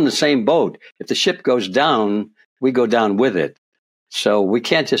 we're all in the same boat. If the ship goes down, we go down with it. So we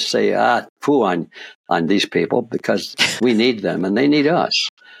can't just say, poo on these people, because we need them and they need us,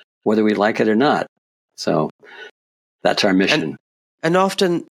 whether we like it or not. So that's our mission. And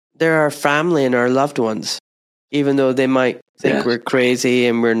often they're our family and our loved ones, even though they might think we're crazy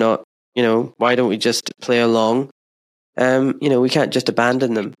and we're not, why don't we just play along? We can't just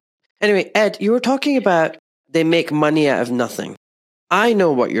abandon them. Anyway, Ed, you were talking about they make money out of nothing. I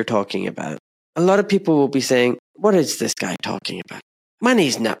know what you're talking about. A lot of people will be saying, what is this guy talking about?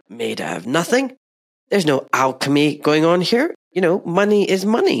 Money's not made out of nothing. There's no alchemy going on here. Money is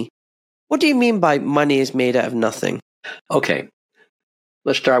money. What do you mean by money is made out of nothing? Okay.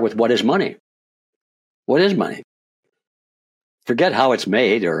 Let's start with what is money? What is money? Forget how it's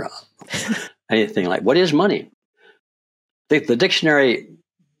made or anything like. What is money? The dictionary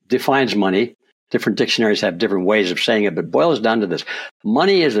defines money. Different dictionaries have different ways of saying it, but it boils down to this.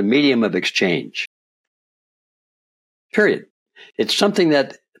 Money is a medium of exchange. Period. It's something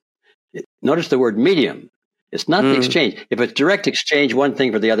that, notice the word medium. It's not the exchange. If it's direct exchange, one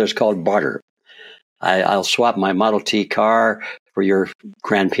thing for the other is called barter. I'll swap my Model T car for your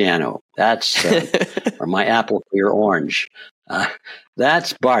grand piano. That's, or my apple for your orange.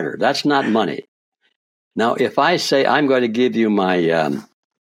 That's barter. That's not money. Now, if I say I'm going to give you my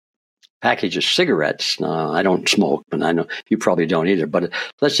package of cigarettes, I don't smoke, and I know you probably don't either, but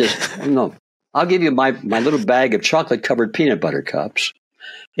let's just, I'll give you my little bag of chocolate-covered peanut butter cups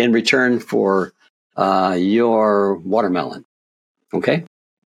in return for your watermelon. Okay?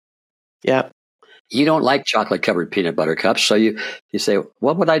 Yeah. You don't like chocolate-covered peanut butter cups, so you say,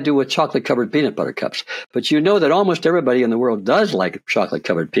 what would I do with chocolate-covered peanut butter cups? But you know that almost everybody in the world does like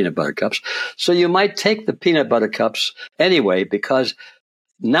chocolate-covered peanut butter cups, so you might take the peanut butter cups anyway, because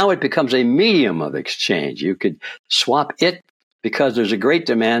now it becomes a medium of exchange. You could swap it because there's a great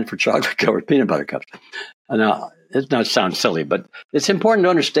demand for chocolate-covered peanut butter cups. Now, it sounds silly, but it's important to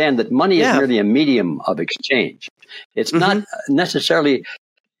understand that money is merely a medium of exchange. It's not necessarily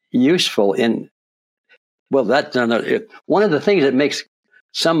useful in... Well, one of the things that makes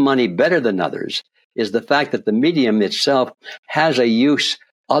some money better than others is the fact that the medium itself has a use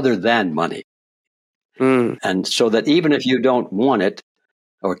other than money. And so that even if you don't want it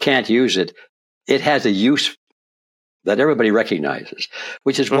or can't use it, it has a use that everybody recognizes,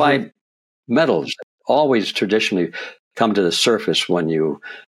 which is why metals always traditionally come to the surface when you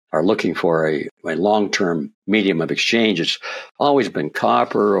are looking for a long-term medium of exchange. It's always been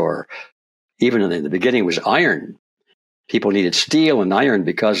copper, or even in the beginning was iron. People needed steel and iron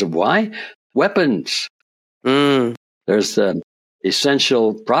because of why? Weapons. There's the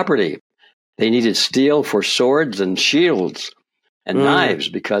essential property. They needed steel for swords and shields and knives,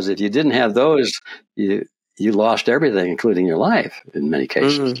 because if you didn't have those, you lost everything, including your life in many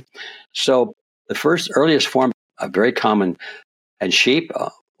cases. So the earliest form, very common, and sheep,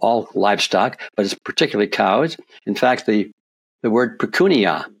 all livestock, but it's particularly cows. In fact, the word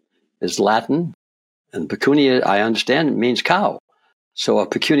pecunia is Latin, and pecunia, I understand, means cow. So a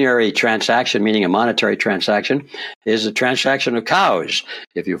pecuniary transaction, meaning a monetary transaction, is a transaction of cows,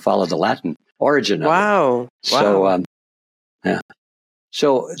 if you follow the Latin origin of it. Wow. So, yeah.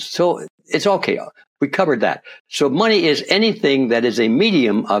 So it's okay. We covered that. So money is anything that is a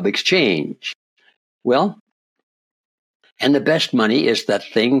medium of exchange. Well, and the best money is that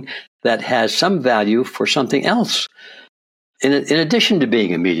thing that has some value for something else, in addition to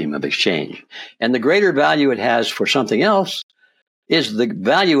being a medium of exchange. And the greater value it has for something else is the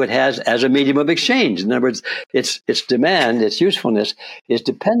value it has as a medium of exchange. In other words, its demand, its usefulness is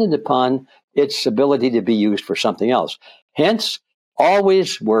dependent upon its ability to be used for something else. Hence,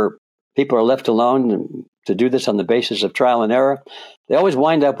 always where people are left alone to do this on the basis of trial and error, they always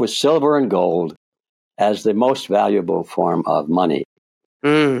wind up with silver and gold as the most valuable form of money.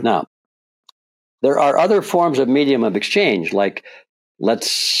 Now, there are other forms of medium of exchange, like,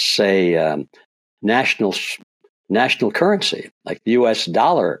 let's say, national currency, like the U.S.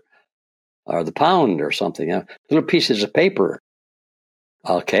 dollar or the pound or something, little pieces of paper.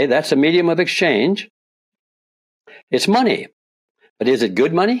 Okay, that's a medium of exchange. It's money. But is it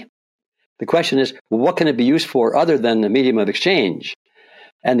good money? The question is, well, what can it be used for other than the medium of exchange?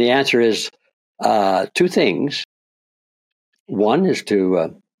 And the answer is two things. One is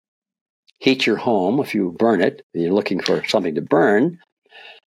to heat your home. If you burn it, you're looking for something to burn,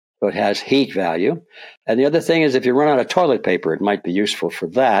 so it has heat value. And the other thing is, if you run out of toilet paper, it might be useful for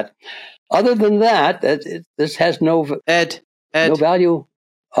that. Other than that, this has no value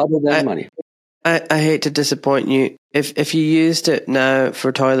other than money. I hate to disappoint you. If you used it now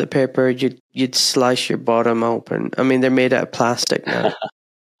for toilet paper, you'd slice your bottom open. I mean, they're made out of plastic now.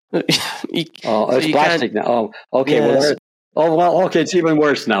 It's plastic now. Oh, okay. Yes. Okay. It's even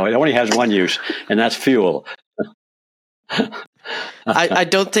worse now. It only has one use, and that's fuel. I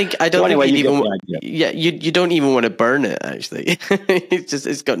don't think you don't even want to burn it. Actually,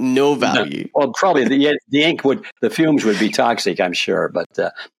 it's got no value. No. Well, probably the ink the fumes would be toxic, I'm sure. But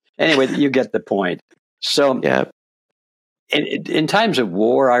anyway, you get the point. So yeah. In times of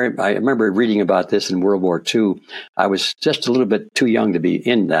war, I remember reading about this in World War II. I was just a little bit too young to be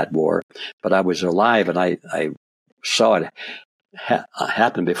in that war, but I was alive, and I saw it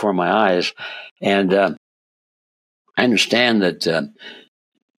happen before my eyes. And I understand that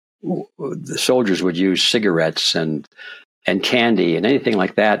the soldiers would use cigarettes and candy and anything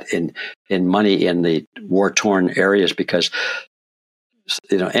like that in money in the war-torn areas, because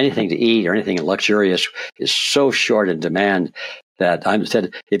anything to eat or anything luxurious is so short in demand that I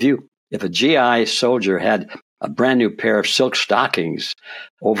said, if a GI soldier had a brand new pair of silk stockings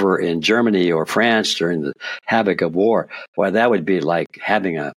over in Germany or France during the havoc of war, well, that would be like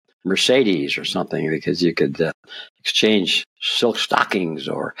having a Mercedes or something, because you could exchange silk stockings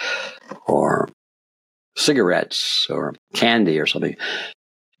or cigarettes or candy or something.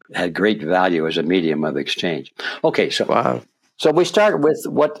 It had great value as a medium of exchange. Okay, so wow. So we start with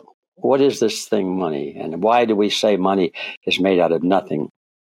what is this thing, money, and why do we say money is made out of nothing?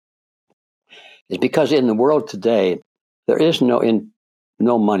 It's because in the world today, there is no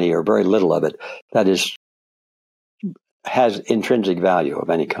money, or very little of it, that has intrinsic value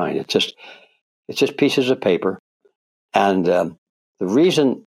of any kind. It's just pieces of paper, and the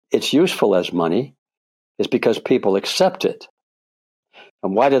reason it's useful as money is because people accept it.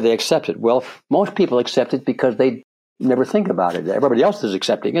 And why do they accept it? Well, most people accept it because they never think about it. Everybody else is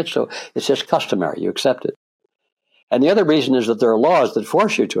accepting it, so it's just customary. You accept it. And the other reason is that there are laws that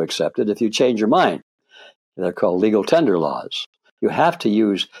force you to accept it if you change your mind. They're called legal tender laws. You have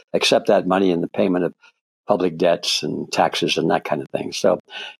to accept that money in the payment of public debts and taxes and that kind of thing. So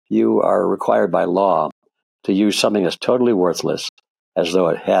you are required by law to use something that's totally worthless as though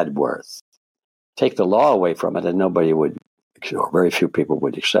it had worth. Take the law away from it, and nobody would, or very few people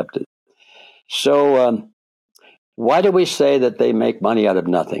would accept it. So, why do we say that they make money out of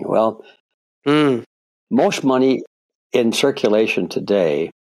nothing? Well, most money in circulation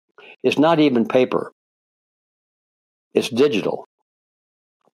today is not even paper. It's digital.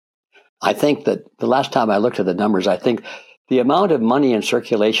 I think that the last time I looked at the numbers, I think the amount of money in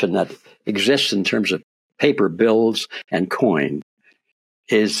circulation that exists in terms of paper bills and coin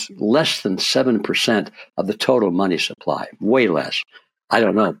is less than 7% of the total money supply. Way less. I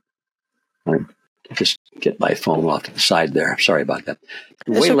don't know. Just get my phone off to the side there. Sorry about that.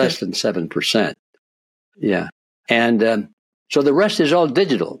 Way less than 7%. Yeah. And so the rest is all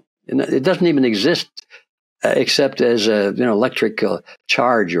digital. And it doesn't even exist except as a electric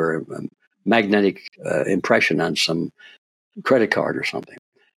charge or a magnetic impression on some credit card or something.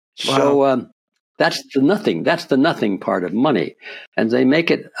 Wow. So that's the nothing. That's the nothing part of money. And they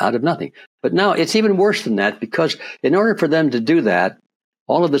make it out of nothing. But now it's even worse than that, because in order for them to do that,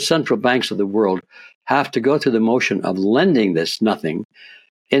 all of the central banks of the world have to go through the motion of lending this nothing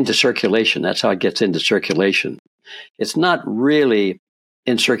into circulation. That's how it gets into circulation. It's not really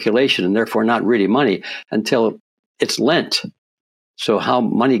in circulation and therefore not really money until it's lent. So how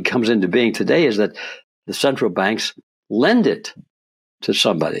money comes into being today is that the central banks lend it to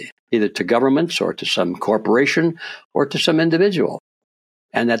somebody, either to governments or to some corporation or to some individual.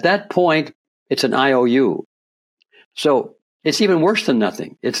 And at that point, it's an IOU. So it's even worse than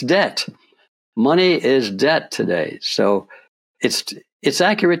nothing. It's debt. Money is debt today. So it's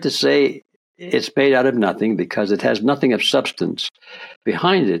accurate to say it's made out of nothing because it has nothing of substance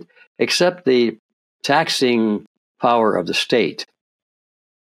behind it except the taxing power of the state.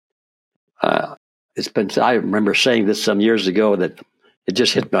 I remember saying this some years ago that it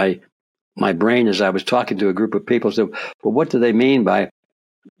just hit my brain as I was talking to a group of people. So, well, what do they mean by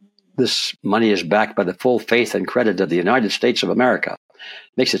this money is backed by the full faith and credit of the United States of America?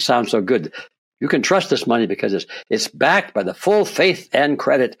 Makes it sound so good. You can trust this money because it's backed by the full faith and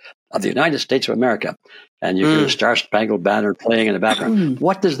credit of the United States of America. And you hear the Star Spangled Banner playing in the background.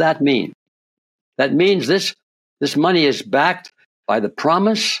 What does that mean? That means this money is backed by the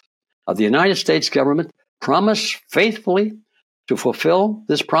promise of the United States government, promise faithfully to fulfill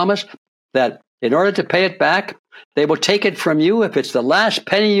this promise that in order to pay it back, they will take it from you if it's the last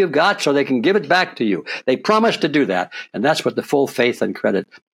penny you've got so they can give it back to you. They promise to do that. And that's what the full faith and credit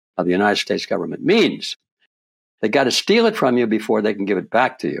of the United States government means. They got to steal it from you before they can give it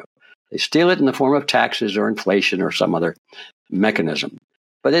back to you. They steal it in the form of taxes or inflation or some other mechanism.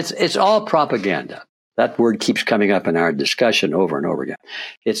 But it's all propaganda. That word keeps coming up in our discussion over and over again.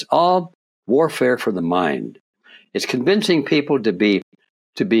 It's all warfare for the mind. It's convincing people to be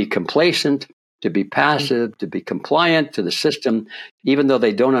complacent, to be passive, to be compliant to the system, even though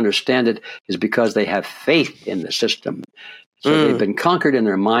they don't understand it, is because they have faith in the system. So they've been conquered in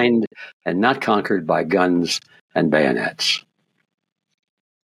their mind and not conquered by guns and bayonets.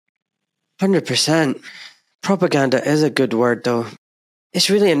 100%. Propaganda is a good word, though. It's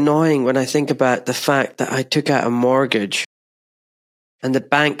really annoying when I think about the fact that I took out a mortgage and the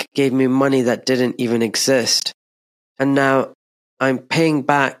bank gave me money that didn't even exist. And now I'm paying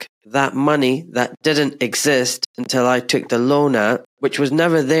back that money that didn't exist until I took the loan out, which was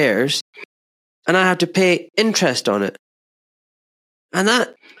never theirs. And I have to pay interest on it. And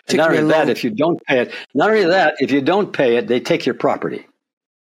that took not me only that, if you don't pay it, they take your property.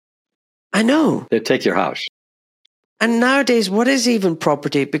 I know. They take your house. And nowadays, what is even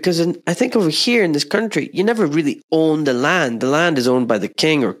property? Because I think over here in this country, you never really own the land. The land is owned by the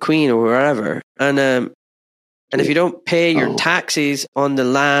king or queen or wherever. And if you don't pay your taxes on the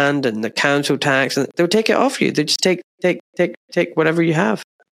land and the council tax, they'll take it off you. They just take whatever you have.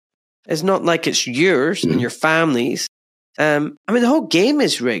 It's not like it's yours and your family's. I mean, the whole game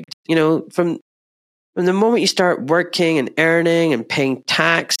is rigged. You know, from the moment you start working and earning and paying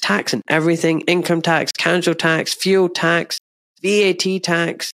tax and everything, income tax, council tax, fuel tax, VAT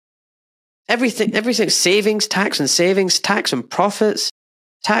tax, everything, savings tax and profits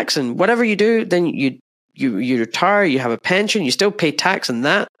tax and whatever you do, then you retire, you have a pension, you still pay tax on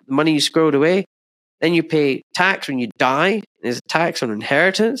that, the money you squirreled away. Then you pay tax when you die. There's a tax on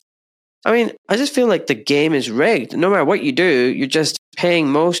inheritance. I mean, I just feel like the game is rigged. No matter what you do, you're just paying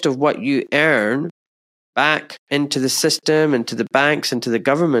most of what you earn back into the system, into the banks, into the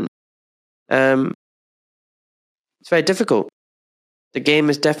government. It's very difficult. The game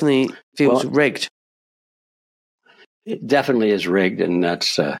is definitely feels rigged. It definitely is rigged, and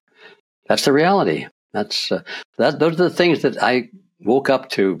that's the reality. Those are the things that I woke up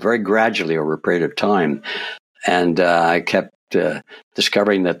to very gradually over a period of time, and I kept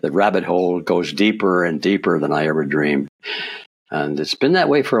discovering that the rabbit hole goes deeper and deeper than I ever dreamed, and it's been that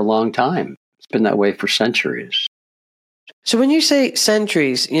way for a long time. It's been that way for centuries. So when you say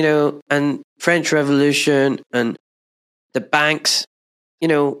centuries, you know, and French Revolution and the banks, you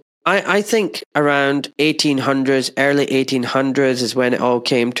know, I think around 1800s, early 1800s is when it all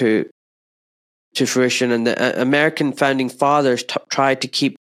came to fruition, and the American founding fathers tried to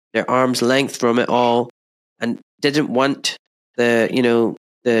keep their arm's length from it all and didn't want the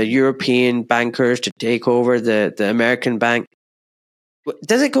European bankers to take over the American bank.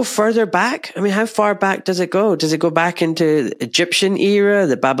 Does it go further back? I mean, how far back does it go? Does it go back into the Egyptian era,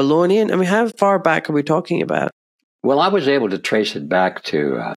 the Babylonian? I mean, how far back are we talking about? Well, I was able to trace it back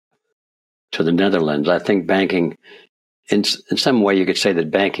to the Netherlands. I think banking, in some way, you could say that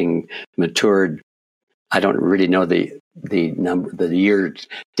banking matured. I don't really know the year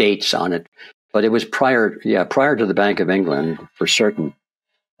dates on it, but it was prior to the Bank of England for certain.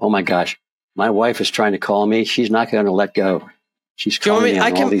 Oh my gosh, my wife is trying to call me. She's not going to let go. She's Do you want calling me? me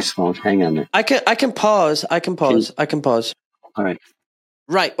on all these phones. Hang on there. I can pause. I can pause. All right.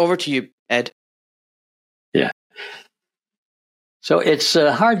 Right, over to you, Ed. Yeah. So it's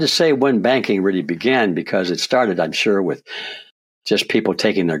hard to say when banking really began because it started, I'm sure, with just people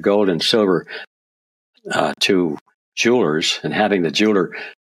taking their gold and silver to jewelers and having the jeweler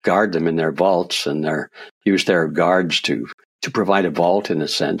guard them in their vaults and use their guards to provide a vault in a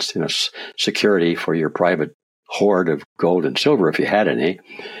sense, security for your private hoard of gold and silver if you had any,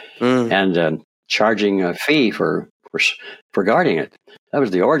 and charging a fee for guarding it. That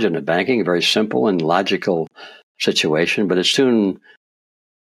was the origin of banking, a very simple and logical situation, but it soon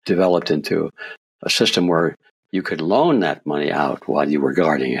developed into a system where you could loan that money out while you were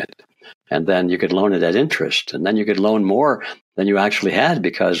guarding it. And then you could loan it at interest. And then you could loan more than you actually had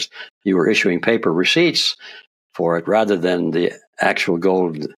because you were issuing paper receipts for it rather than the actual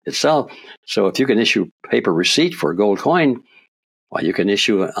gold itself. So if you can issue paper receipt for a gold coin, well, you can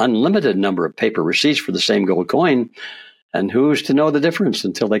issue an unlimited number of paper receipts for the same gold coin. And who's to know the difference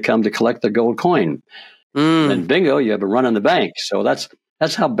until they come to collect the gold coin? Then bingo, you have a run on the bank. So that's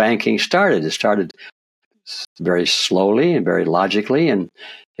how banking started. It started very slowly and very logically, and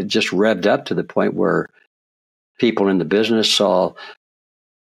it just revved up to the point where people in the business saw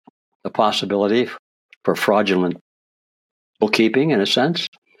the possibility for fraudulent bookkeeping, in a sense,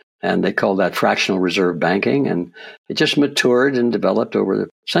 and they called that fractional reserve banking, and it just matured and developed over the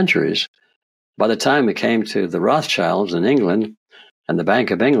centuries. By the time it came to the Rothschilds in England and the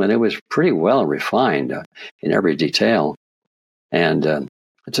Bank of England, it was pretty well refined in every detail, and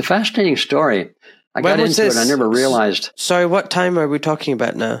it's a fascinating story. I got into it. I never realized. Sorry, what time are we talking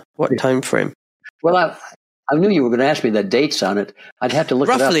about now? What time frame? Well, I knew you were going to ask me the dates on it. I'd have to look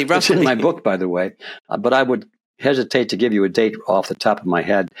it up. It's in my book, by the way. But I would hesitate to give you a date off the top of my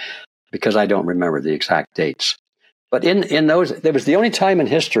head because I don't remember the exact dates. But in those, there was the only time in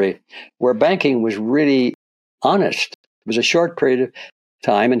history where banking was really honest. It was a short period of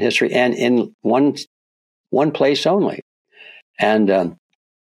time in history and in one place only. And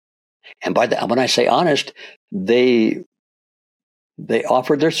when I say honest, they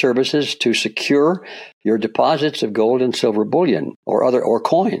offered their services to secure your deposits of gold and silver bullion or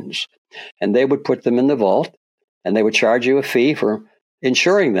coins, and they would put them in the vault, and they would charge you a fee for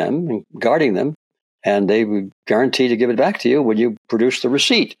insuring them and guarding them, and they would guarantee to give it back to you when you produce the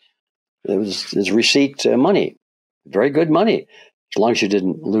receipt. It was receipt money, very good money, as long as you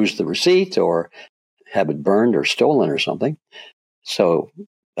didn't lose the receipt or have it burned or stolen or something. So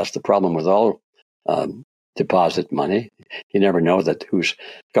that's the problem with all deposit money. You never know that who's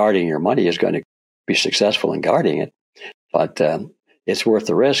guarding your money is going to be successful in guarding it. But it's worth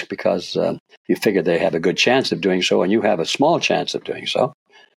the risk because you figure they have a good chance of doing so and you have a small chance of doing so.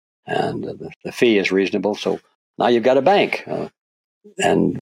 And the fee is reasonable. So now you've got a bank.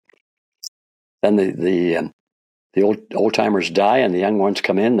 And then the old timers die and the young ones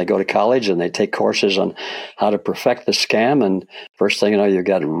come in, they go to college and they take courses on how to perfect the scam. And first thing you know, you've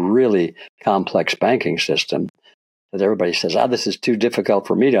got a really complex banking system that everybody says, this is too difficult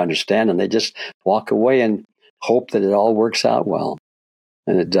for me to understand. And they just walk away and hope that it all works out well.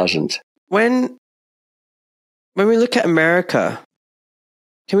 And it doesn't. When we look at America,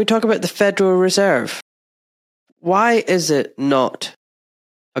 can we talk about the Federal Reserve? Why is it not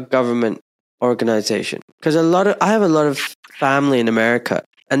a government organization? Because I have a lot of family in America,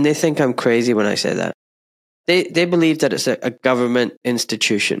 and they think I'm crazy when I say that. They believe that it's a government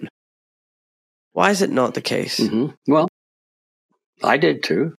institution. Why is it not the case? Mm-hmm. Well, I did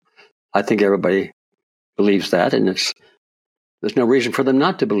too. I think everybody believes that, and there's no reason for them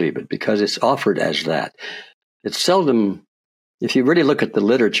not to believe it because it's offered as that. It's seldom, if you really look at the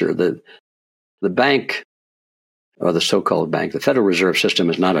literature, the bank, or the so-called bank, the Federal Reserve System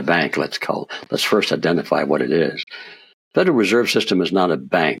is not a bank, let's first identify what it is. Federal Reserve System is not a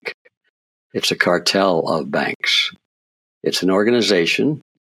bank. It's a cartel of banks. It's an organization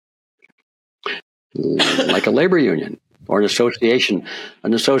like a labor union or an association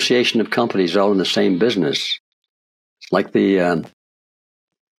of companies all in the same business, like the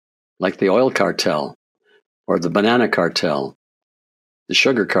oil cartel or the banana cartel, the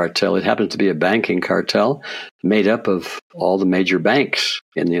sugar cartel. It happens to be a banking cartel made up of all the major banks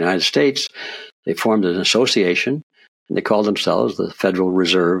in the United States. They formed an association, and they called themselves the Federal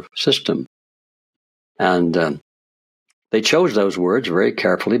Reserve System. And they chose those words very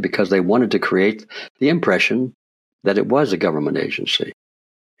carefully because they wanted to create the impression that it was a government agency.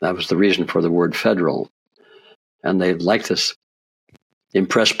 That was the reason for the word federal. And they liked to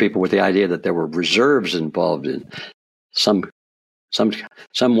impress people with the idea that there were reserves involved in some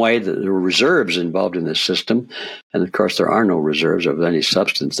some way that there were reserves involved in this system. And of course, there are no reserves of any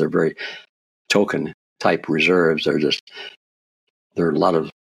substance. They're very token type reserves. There are a lot of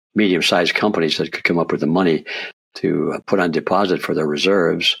medium-sized companies that could come up with the money to put on deposit for their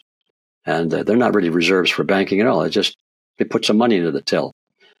reserves. And they're not really reserves for banking at all. They put some money into the till.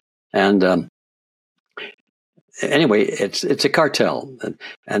 And anyway, it's a cartel.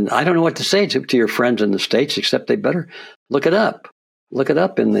 And I don't know what to say to your friends in the States, except they better look it up. Look it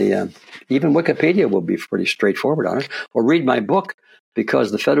up in even Wikipedia will be pretty straightforward on it. Or read my book,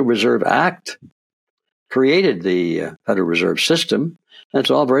 because the Federal Reserve Act created the Federal Reserve System. And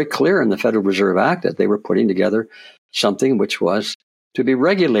it's all very clear in the Federal Reserve Act that they were putting together something which was to be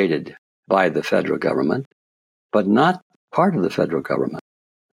regulated by the federal government, but not part of the federal government.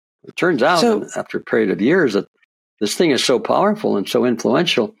 It turns out, after a period of years, that this thing is so powerful and so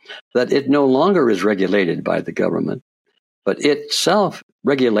influential that it no longer is regulated by the government, but itself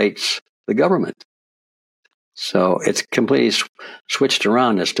regulates the government. So it's completely switched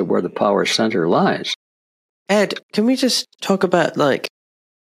around as to where the power center lies. Ed, can we just talk about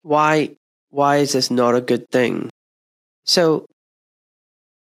why is this not a good thing? So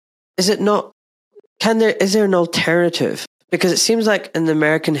is there an alternative? Because it seems like in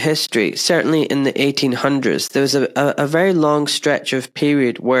American history, certainly in the 1800s, there was a very long stretch of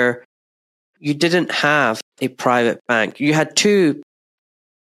period where you didn't have a private bank. You had two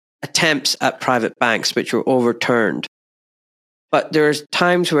attempts at private banks which were overturned. But there's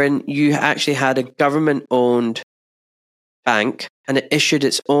times when you actually had a government-owned bank and it issued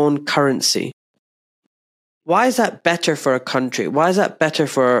its own currency. Why is that better for a country? Why is that better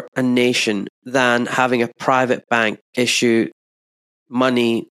for a nation than having a private bank issue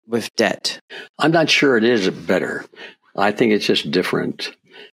money with debt? I'm not sure it is better. I think it's just different.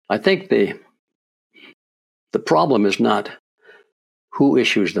 I think the problem is not who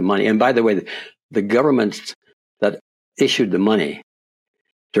issues the money. And by the way, the governments that issued the money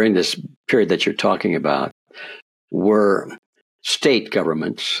during this period that you're talking about were state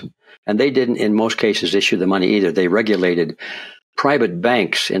governments. And they didn't, in most cases, issue the money either. They regulated private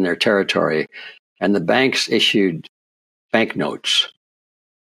banks in their territory, and the banks issued banknotes.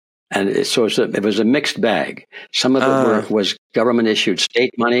 And so it was a mixed bag. Some of it was government-issued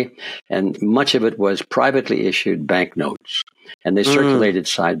state money, and much of it was privately issued banknotes. And they circulated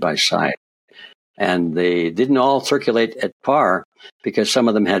side by side. And they didn't all circulate at par because some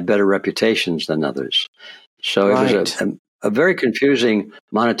of them had better reputations than others. So it was a very confusing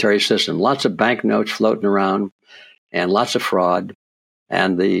monetary system. Lots of banknotes floating around and lots of fraud.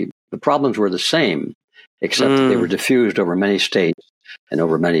 And the problems were the same, except that they were diffused over many states and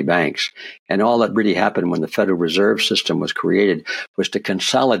over many banks. And all that really happened when the Federal Reserve System was created was to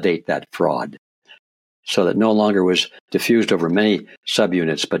consolidate that fraud so that no longer was diffused over many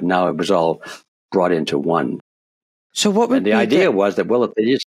subunits, but now it was all brought into one. So what would and the idea was that, well,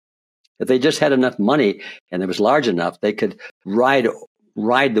 if they just had enough money and it was large enough, they could ride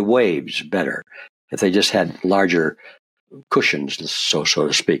the waves better if they just had larger cushions, so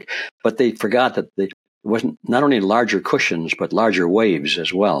to speak. But they forgot that it wasn't not only larger cushions, but larger waves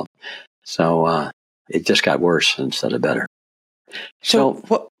as well. So it just got worse instead of better. So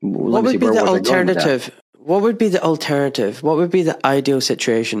what would be the alternative? What would be the alternative? What would be the ideal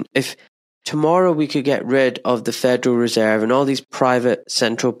situation if tomorrow we could get rid of the Federal Reserve and all these private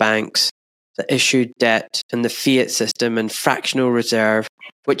central banks that issue debt and the fiat system and fractional reserve,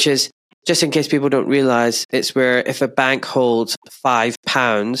 which is, just in case people don't realize, it's where if a bank holds £5,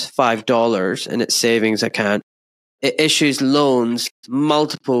 $5 in its savings account, it issues loans,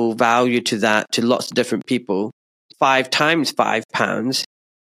 multiple value to that to lots of different people, 5 times £5,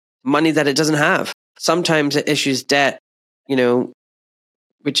 money that it doesn't have. Sometimes it issues debt,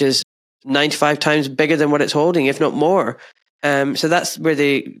 which is 95 times bigger than what it's holding, if not more. So that's where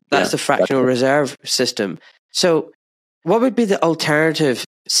the fractional reserve system. So what would be the alternative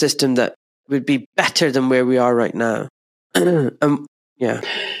system that would be better than where we are right now? Yeah.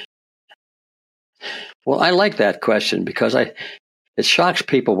 Well, I like that question because it shocks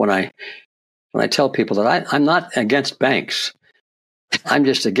people when I tell people that I'm not against banks. I'm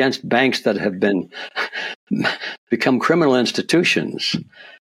just against banks that have become criminal institutions,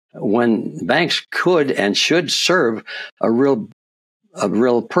 when banks could and should serve a real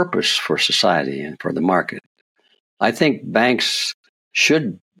purpose for society and for the market. I think banks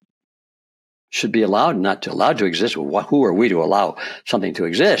should be allowed to exist. Well, who are we to allow something to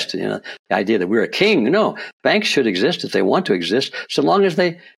exist? The idea that we're a king. No, banks should exist if they want to exist, so long as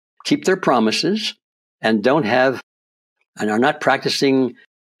they keep their promises and don't have and are not practicing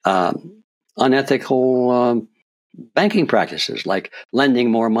unethical banking practices, like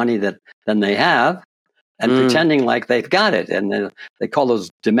lending more money than they have and pretending like they've got it. And they call those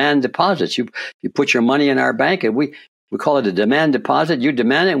demand deposits. You put your money in our bank and we call it a demand deposit. You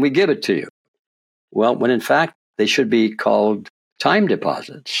demand it and we give it to you. Well, when in fact, they should be called time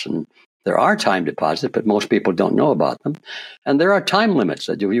deposits. And there are time deposits, but most people don't know about them. And there are time limits.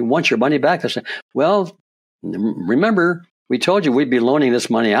 That you want your money back. They say, well, remember, we told you we'd be loaning this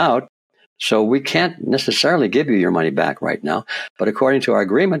money out. So we can't necessarily give you your money back right now. But according to our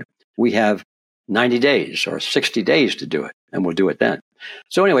agreement, we have 90 days or 60 days to do it, and we'll do it then.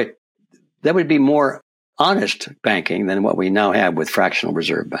 So anyway, that would be more honest banking than what we now have with fractional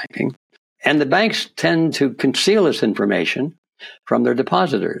reserve banking. And the banks tend to conceal this information from their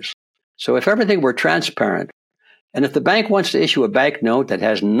depositors. So if everything were transparent, and if the bank wants to issue a bank note that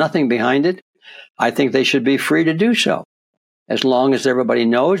has nothing behind it, I think they should be free to do so, as long as everybody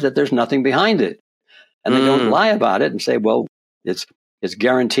knows that there's nothing behind it. And they don't lie about it and say, well, it's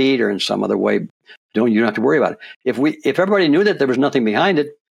guaranteed or in some other way. You don't have to worry about it. If everybody knew that there was nothing behind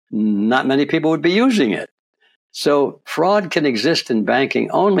it, not many people would be using it. So fraud can exist in banking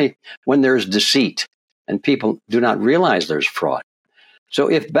only when there's deceit and people do not realize there's fraud. So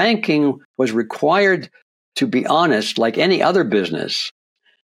if banking was required to be honest like any other business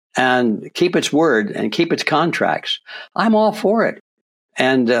and keep its word and keep its contracts, I'm all for it.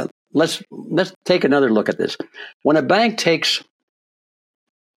 And let's take another look at this. When a bank takes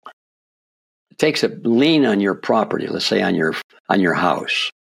a lien on your property, let's say on your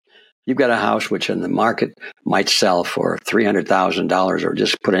house, you've got a house which in the market might sell for $300,000 or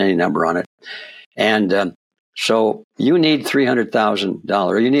just put any number on it, and so you need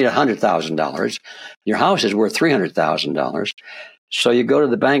 $300,000. You need $100,000. Your house is worth $300,000. So you go to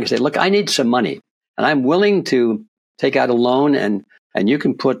the bank and say, look, I need some money and I'm willing to take out a loan and you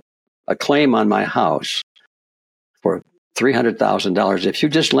can put a claim on my house for $300,000 if you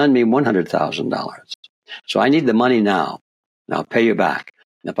just lend me $100,000. So I need the money now and I'll pay you back.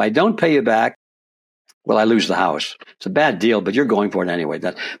 And if I don't pay you back, well, I lose the house. It's a bad deal, but you're going for it anyway.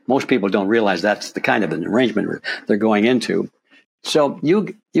 That most people don't realize that's the kind of an arrangement they're going into. So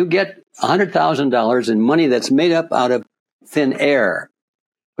you get $100,000 in money that's made up out of thin air,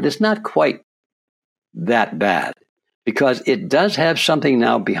 but it's not quite that bad because it does have something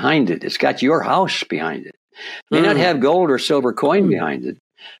now behind it. It's got your house behind it. It may not have gold or silver coin behind it,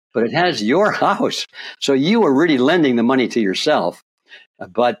 but it has your house. So you are really lending the money to yourself,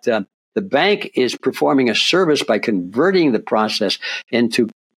 but the bank is performing a service by converting the process into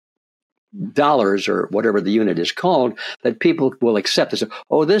dollars or whatever the unit is called that people will accept. They say,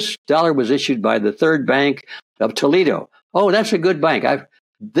 oh, this dollar was issued by the Third Bank of Toledo. Oh, that's a good bank.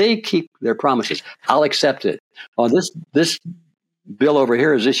 They keep their promises. I'll accept it. Oh, this bill over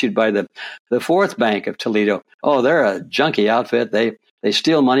here is issued by the Fourth Bank of Toledo. Oh, they're a junky outfit. They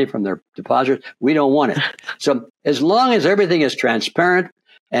steal money from their depositors. We don't want it. So as long as everything is transparent,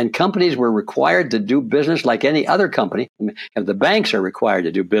 and companies were required to do business like any other company, and the banks are required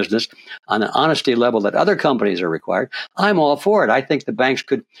to do business on an honesty level that other companies are required, I'm all for it. I think the banks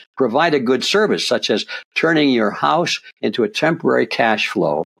could provide a good service, such as turning your house into a temporary cash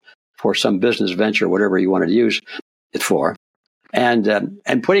flow for some business venture, whatever you wanted to use it for,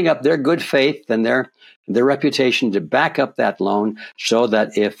 and putting up their good faith and their reputation to back up that loan so that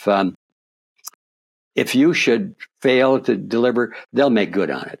if you should fail to deliver, they'll make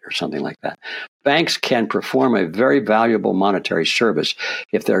good on it or something like that. Banks can perform a very valuable monetary service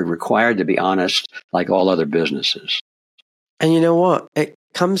if they're required to be honest, like all other businesses. And you know what? It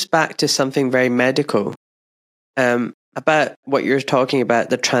comes back to something very medical about what you're talking about,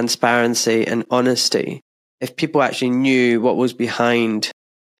 the transparency and honesty. If people actually knew what was behind,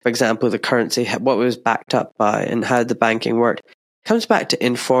 for example, the currency, what it was backed up by and how the banking worked, it comes back to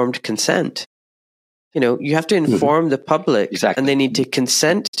informed consent. You have to inform the public and they need to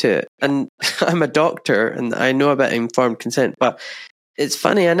consent to it. And I'm a doctor and I know about informed consent, but it's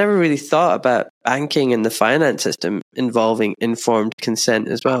funny. I never really thought about banking and the finance system involving informed consent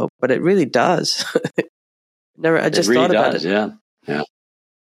as well, but it really does. I just really thought about it. Yeah.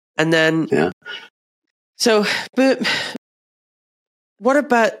 And then, so, but what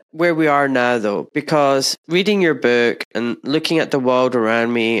about where we are now, though? Because reading your book and looking at the world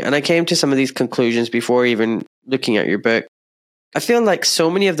around me, and I came to some of these conclusions before even looking at your book, I feel like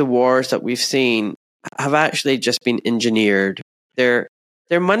so many of the wars that we've seen have actually just been engineered. They're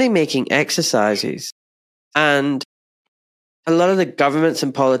money-making exercises. And a lot of the governments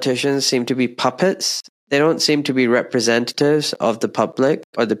and politicians seem to be puppets. They don't seem to be representatives of the public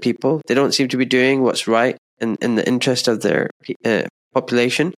or the people. They don't seem to be doing what's right in the interest of their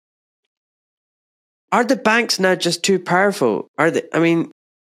population. Are the banks now just too powerful? Are they? I mean,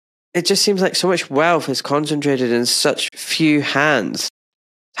 it just seems like so much wealth is concentrated in such few hands.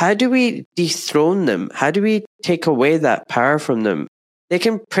 How do we dethrone them? How do we take away that power from them? They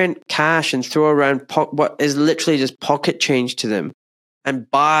can print cash and throw around what is literally just pocket change to them and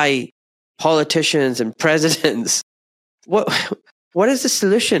buy politicians and presidents. What is the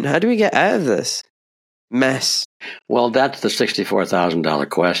solution? How do we get out of this mess? Well, that's the $64,000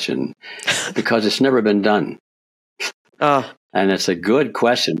 question because it's never been done. And it's a good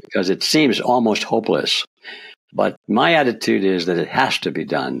question because it seems almost hopeless. But my attitude is that it has to be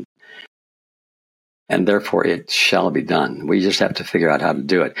done. And therefore, it shall be done. We just have to figure out how to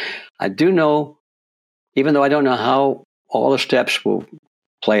do it. I do know, even though I don't know how all the steps will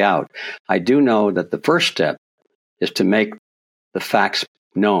play out, I do know that the first step is to make the facts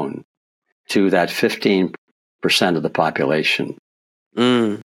known to that 15% of the population.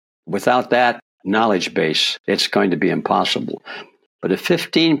 Without that knowledge base, it's going to be impossible. But if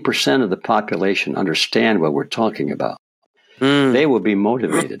 15% of the population understand what we're talking about, they will be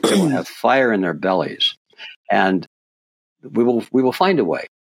motivated. They will have fire in their bellies, and we will find a way.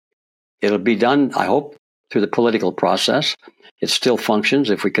 It'll be done, I hope, through the political process. It still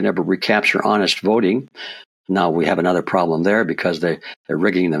functions if we can ever recapture honest voting. Now we have another problem there because they're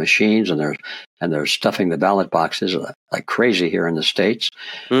rigging the machines and they're stuffing the ballot boxes like crazy here in the States.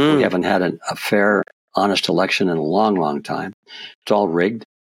 We haven't had a fair, honest election in a long, long time. It's all rigged.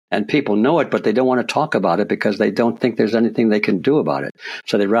 And people know it, but they don't want to talk about it because they don't think there's anything they can do about it.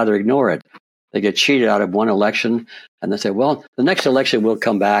 So they'd rather ignore it. They get cheated out of one election and they say, well, the next election will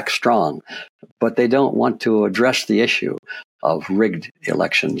come back strong. But they don't want to address the issue of rigged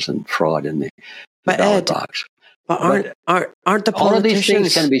elections and fraud in the ballot box. But aren't the politicians... All of these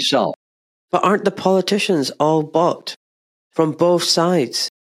things can be solved. But aren't the politicians all bought from both sides?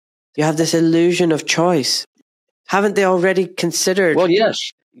 You have this illusion of choice. Haven't they already considered... Well,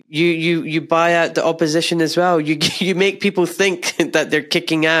 yes. You buy out the opposition as well. You make people think that they're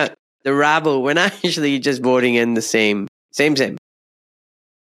kicking out the rabble when actually you're just voting in the same.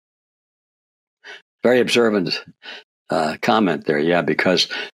 Very observant comment there, yeah, because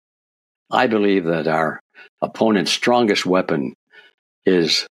I believe that our opponent's strongest weapon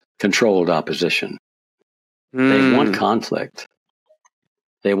is controlled opposition. They want conflict.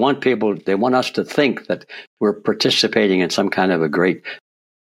 They want us to think that we're participating in some kind of a great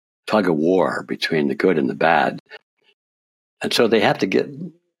tug of war between the good and the bad. And so they have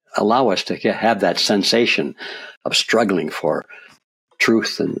to allow us to have that sensation of struggling for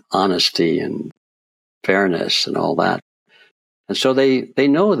truth and honesty and fairness and all that. And so they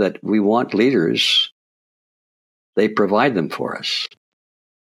know that we want leaders. They provide them for us.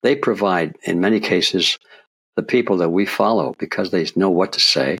 They provide, in many cases, the people that we follow because they know what to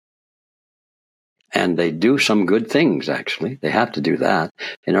say. And they do some good things, actually. They have to do that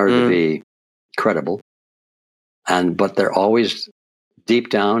in order to be credible. But they're always deep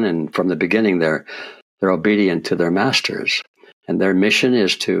down and from the beginning, they're obedient to their masters. And their mission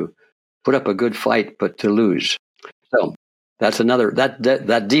is to put up a good fight, but to lose. So that's another,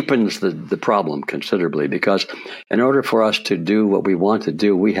 that deepens the problem considerably, because in order for us to do what we want to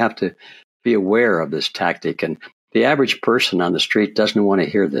do, we have to be aware of this tactic. And the average person on the street doesn't want to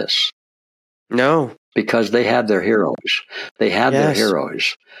hear this. No. Because they have their heroes. They have their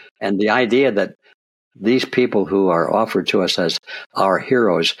heroes. And the idea that these people who are offered to us as our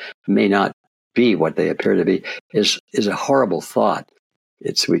heroes may not be what they appear to be is a horrible thought.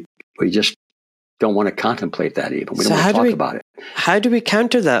 We just don't want to contemplate that even. We don't want to talk about it. How do we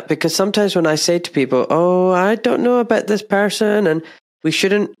counter that? Because sometimes when I say to people, oh, I don't know about this person, and we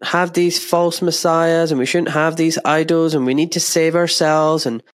shouldn't have these false messiahs, and we shouldn't have these idols, and we need to save ourselves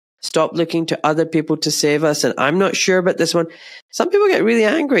and stop looking to other people to save us, and I'm not sure about this one. Some people get really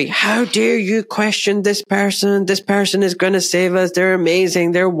angry. How dare you question this person? This person is going to save us. They're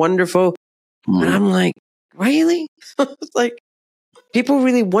amazing. They're wonderful. And I'm like, really? It's like, people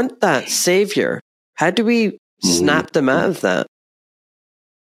really want that savior. How do we snap them out of that?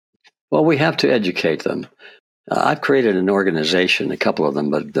 Well, we have to educate them. I've created an organization, a couple of them,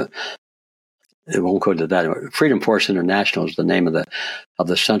 but it won't go to that. Freedom Force International is the name of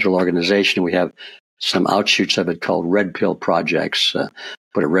the central organization. We have some outshoots of it called Red Pill Projects.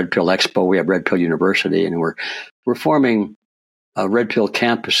 Put a Red Pill Expo. We have Red Pill University, and we're forming Red Pill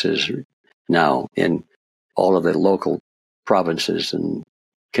campuses now in all of the local provinces and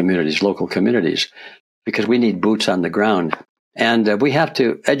communities, local communities, because we need boots on the ground, and we have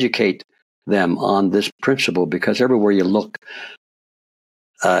to educate them on this principle. Because everywhere you look,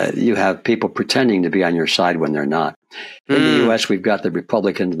 you have people pretending to be on your side when they're not. In the U.S., we've got the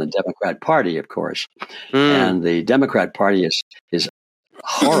Republicans and the Democrat Party, of course, and the Democrat Party is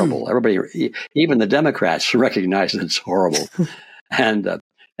horrible. Everybody, even the Democrats, recognize that it's horrible, and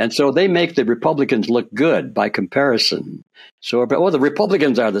so they make the Republicans look good by comparison. So, the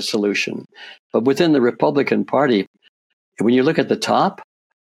Republicans are the solution, but within the Republican Party, when you look at the top,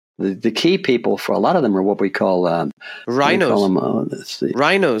 the key people for a lot of them are what we call rhinos.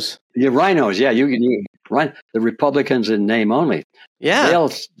 Rhinos. Yeah, rhinos. Yeah, right. The Republicans in name only. Yeah,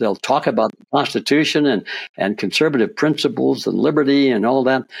 they'll talk about the Constitution and conservative principles and liberty and all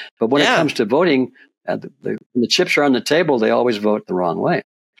that. But when it comes to voting, when the chips are on the table, they always vote the wrong way.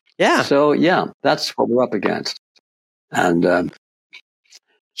 Yeah. So that's what we're up against. And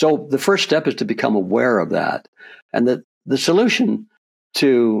so the first step is to become aware of that, and the solution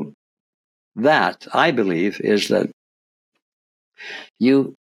to that, I believe, is that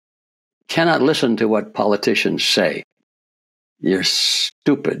you cannot listen to what politicians say. You're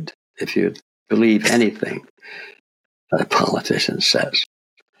stupid if you believe anything that a politician says.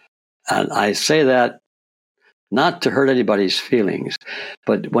 And I say that not to hurt anybody's feelings,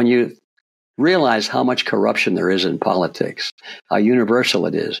 but when you realize how much corruption there is in politics, how universal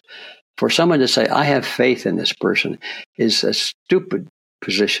it is, for someone to say, I have faith in this person, is a stupid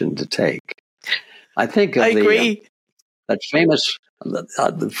position to take. I think of the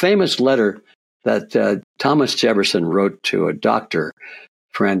famous letter that Thomas Jefferson wrote to a doctor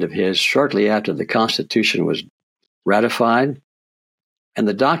friend of his shortly after the Constitution was ratified. And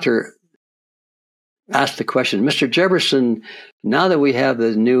the doctor asked the question, Mr. Jefferson, now that we have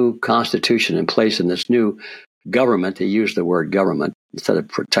the new Constitution in place and this new government, he used the word government instead of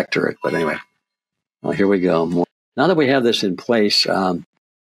protectorate, but anyway, well, here we go. Now that we have this in place, how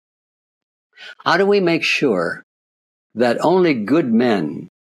do we make sure that only good men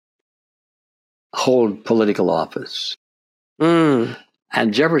hold political office? And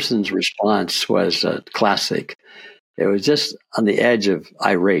Jefferson's response was classic. It was just on the edge of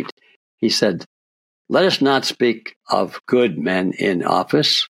irate. He said, let us not speak of good men in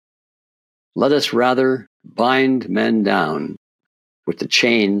office. Let us rather bind men down with the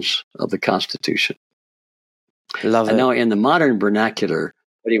chains of the Constitution. Love it. Now, in the modern vernacular,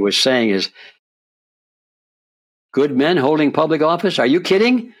 what he was saying is, good men holding public office? Are you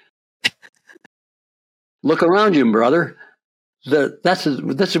kidding? Look around you, brother. This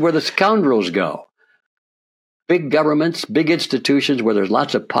is where the scoundrels go. Big governments, big institutions where there's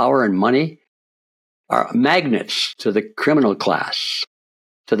lots of power and money are magnets to the criminal class,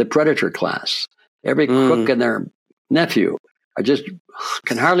 to the predator class. Every crook and their nephew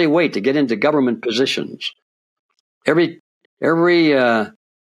can hardly wait to get into government positions. Every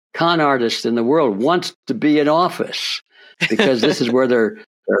con artist in the world wants to be in office because this is where their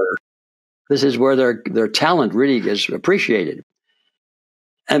talent really is appreciated.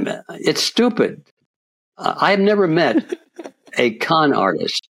 And it's stupid. I've never met a con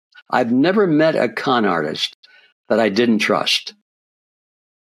artist. I've never met a con artist that I didn't trust.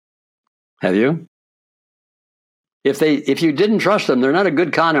 Have you? If you didn't trust them, they're not a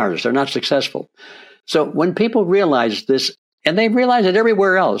good con artist. They're not successful. So when people realize this, and they realize it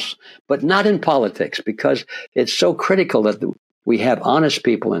everywhere else, but not in politics, because it's so critical that we have honest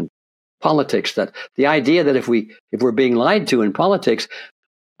people in politics, that the idea that if we're being lied to in politics,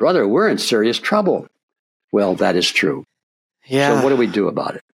 brother, we're in serious trouble. Well, that is true. Yeah. So what do we do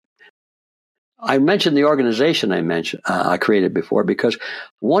about it? I mentioned the organization I created before, because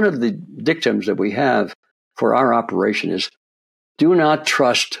one of the dictums that we have for our operation is do not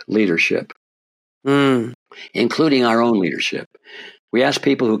trust leadership, including our own leadership. We ask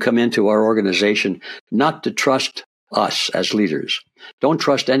people who come into our organization not to trust us as leaders. Don't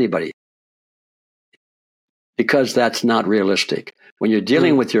trust anybody, because that's not realistic. When you're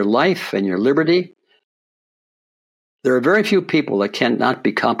dealing with your life and your liberty, there are very few people that cannot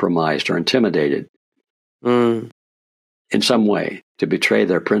be compromised or intimidated in some way to betray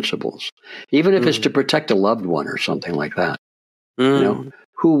their principles, even if it's to protect a loved one or something like that. Who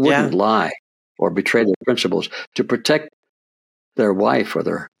wouldn't lie or betray their principles to protect their wife or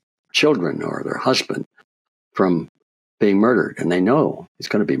their children or their husband from being murdered, and they know he's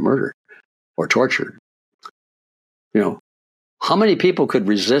going to be murdered or tortured? How many people could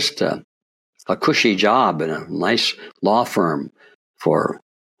resist a cushy job in a nice law firm for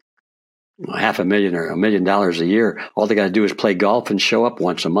 $500,000 or $1 million a year? All they got to do is play golf and show up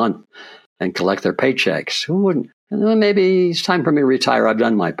once a month and collect their paychecks. Who wouldn't? Maybe it's time for me to retire. I've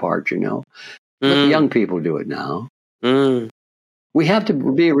done my part, Let the young people do it now. We have to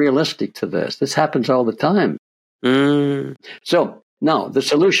be realistic to this. This happens all the time. So No, the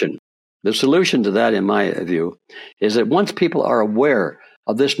solution to that, in my view, is that once people are aware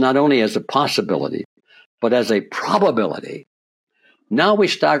of this not only as a possibility, but as a probability, now we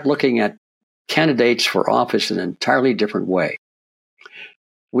start looking at candidates for office in an entirely different way.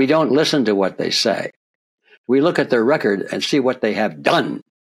 We don't listen to what they say. We look at their record and see what they have done.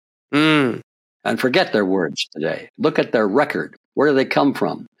 And forget their words today. Look at their record. Where do they come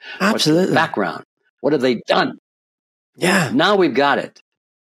from? Absolutely. What's their background? What have they done? Yeah. Now we've got it.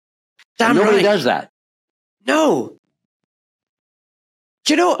 Damn Nobody right. does that. No.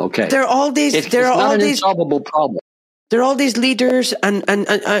 Do you know? Okay. There are all these. It's not an insolvable problem. There are all these leaders, and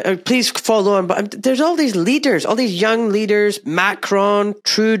please follow on. But there's all these leaders, all these young leaders: Macron,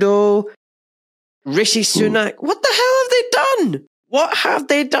 Trudeau, Rishi Sunak. What the hell have they done? What have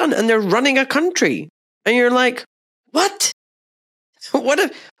they done? And they're running a country, and you're like, what?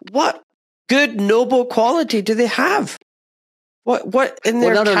 What good noble quality do they have? What in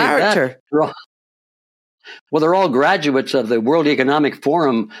their character? Well, they're all graduates of the World Economic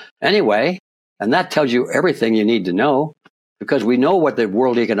Forum anyway, and that tells you everything you need to know, because we know what the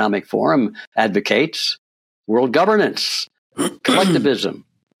World Economic Forum advocates: world governance, collectivism,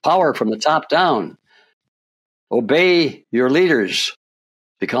 power from the top down. Obey your leaders,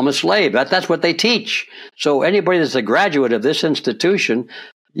 become a slave. That's what they teach. So anybody that's a graduate of this institution,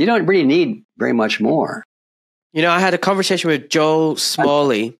 you don't really need very much more. You know, I had a conversation with Joel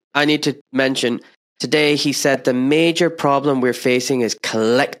Smalley. I need to mention today, he said the major problem we're facing is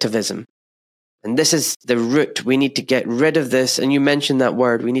collectivism. And this is the root. We need to get rid of this. And you mentioned that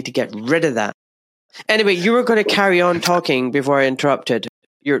word. We need to get rid of that. Anyway, you were going to carry on talking before I interrupted.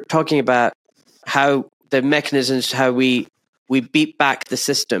 You're talking about how the mechanisms, how we beat back the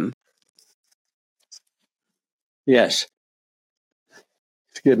system. Yes.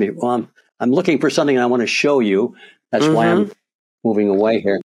 Excuse me. Well, I'm looking for something I want to show you. That's why I'm moving away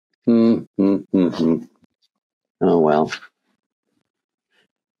here. Oh, well.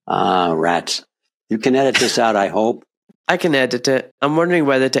 Rats. You can edit this out, I hope. I can edit it. I'm wondering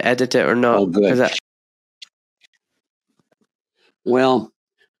whether to edit it or not. Oh, good. Well,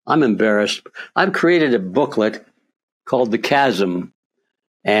 I'm embarrassed. I've created a booklet called The Chasm.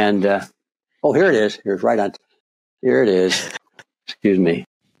 And, here it is. Here's right on. Here it is. Excuse me.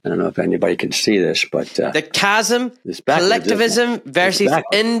 I don't know if anybody can see this, but... The Chasm, collectivism versus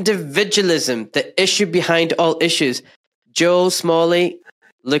individualism, the issue behind all issues. Joel Smalley,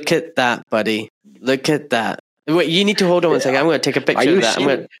 look at that, buddy. Look at that. Wait, you need to hold on one second. I'm going to take a picture of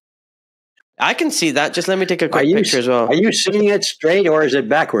that. I can see that. Just let me take a quick picture as well. Are you seeing it straight or is it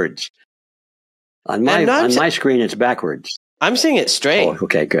backwards? On my screen, it's backwards. I'm seeing it straight. Oh,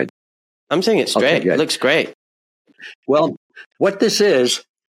 okay, good. I'm seeing it straight. It looks great. Well, what this is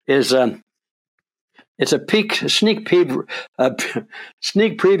it's a sneak preview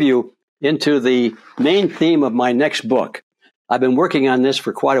into the main theme of my next book. I've been working on this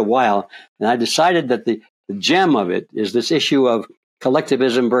for quite a while, and I decided that the gem of it is this issue of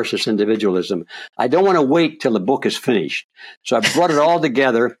collectivism versus individualism. I don't want to wait till the book is finished. So I brought it all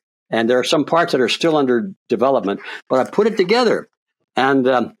together, and there are some parts that are still under development, but I put it together.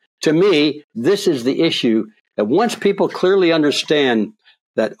 And to me, this is the issue that once people clearly understand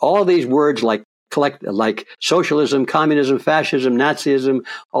that all these words like socialism, communism, fascism, Nazism,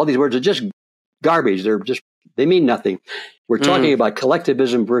 all these words are just garbage. They mean nothing. We're talking about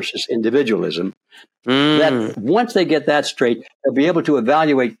collectivism versus individualism. That once they get that straight, they'll be able to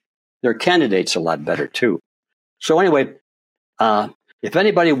evaluate their candidates a lot better too. So anyway, if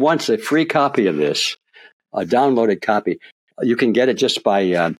anybody wants a free copy of this, a downloaded copy, you can get it just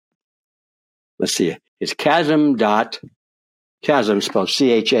by, let's see, it's chasm, spelled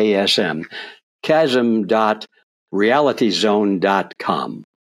CHASM, chasm.realityzone.com.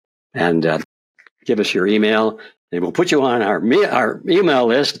 And give us your email, and we'll put you on our email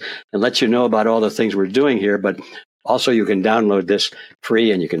list and let you know about all the things we're doing here. But also you can download this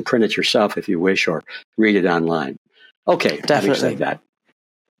free, and you can print it yourself if you wish, or read it online. Okay, having said that,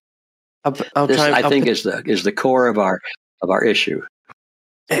 I think is the core of our issue.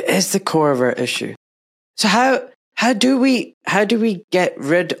 It is the core of our issue. So how do we get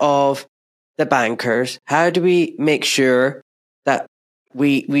rid of the bankers? How do we make sure that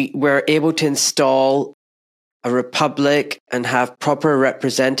we're able to install a republic and have proper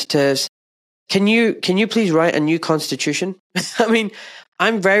representatives? Can you please write a new constitution? I mean,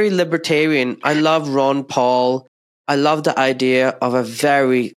 I'm very libertarian. I love Ron Paul. I love the idea of a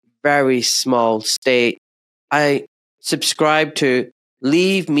very, very small state. I subscribe to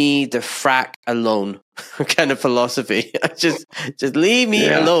leave me the frack alone kind of philosophy. just leave me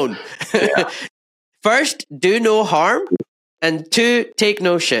alone. Yeah. First, do no harm, And 2, take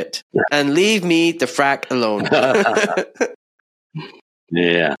no shit and leave me the frack alone.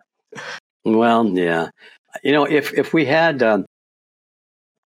 Yeah. Well, yeah. If we had an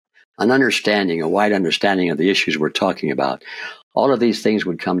understanding, a wide understanding of the issues we're talking about, all of these things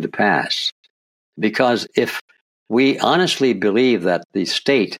would come to pass. Because if we honestly believe that the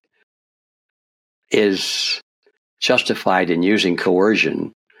state is justified in using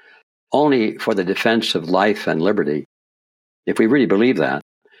coercion only for the defense of life and liberty, if we really believe that,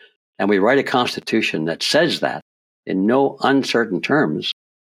 and we write a constitution that says that in no uncertain terms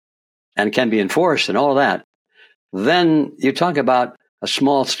and can be enforced and all that, then you talk about a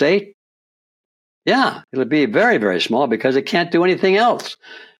small state. Yeah, it'll be very, very small because it can't do anything else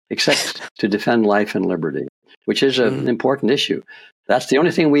except to defend life and liberty, which is an important issue. That's the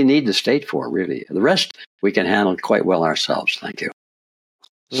only thing we need the state for, really. The rest we can handle quite well ourselves. Thank you.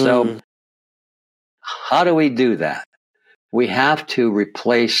 So how do we do that? We have to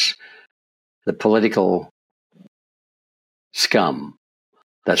replace the political scum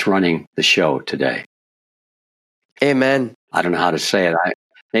that's running the show today. Amen. I don't know how to say it.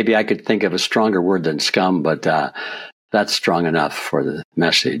 Maybe I could think of a stronger word than scum, but that's strong enough for the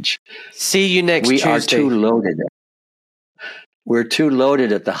message. See you next Tuesday. We are too loaded. We're too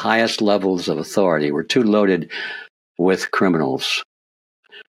loaded at the highest levels of authority. We're too loaded with criminals,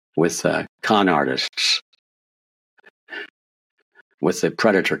 with con artists, with the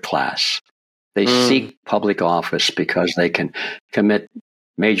predator class. They seek public office because they can commit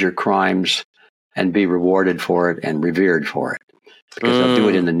major crimes and be rewarded for it and revered for it, because they'll do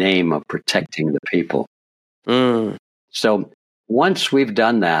it in the name of protecting the people. So once we've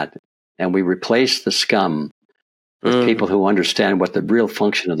done that and we replace the scum with people who understand what the real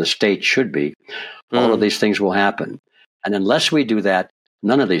function of the state should be, all of these things will happen. And unless we do that,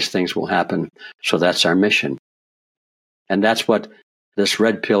 none of these things will happen. So that's our mission. And that's what this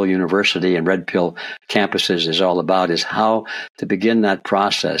Red Pill University and Red Pill campuses is all about, is how to begin that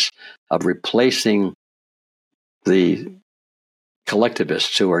process of replacing the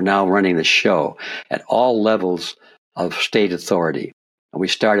collectivists who are now running the show at all levels of state authority. And we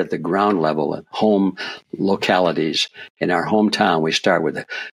start at the ground level, at home localities. In our hometown, we start with the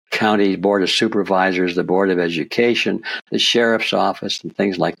county board of supervisors, the board of education, the sheriff's office, and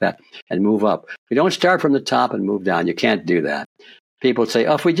things like that, and move up. We don't start from the top and move down. You can't do that. People say,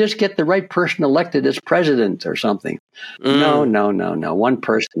 oh, if we just get the right person elected as president or something. No. One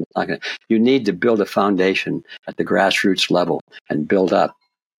person is not going to. You need to build a foundation at the grassroots level and build up,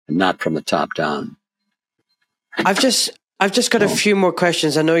 and not from the top down. I've just got a few more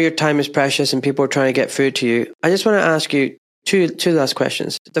questions. I know your time is precious and people are trying to get through to you. I just want to ask you two last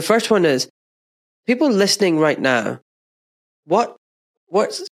questions. The first one is, people listening right now, what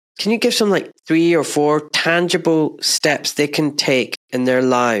can you give some 3 or 4 tangible steps they can take in their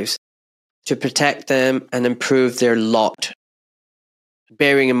lives to protect them and improve their lot,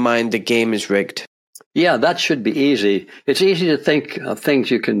 bearing in mind the game is rigged? Yeah, that should be easy. It's easy to think of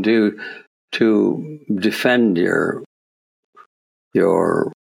things you can do to defend your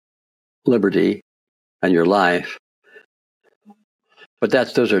liberty and your life. But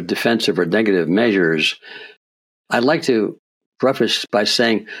those are defensive or negative measures. I'd like to preface by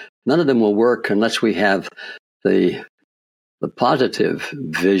saying none of them will work unless we have the positive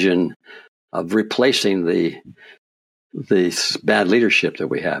vision of replacing the bad leadership that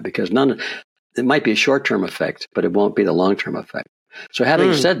we have, because it might be a short-term effect, but it won't be the long-term effect. So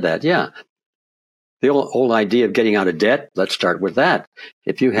having said that, yeah, the old idea of getting out of debt, let's start with that.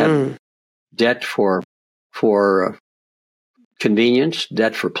 If you have debt for convenience,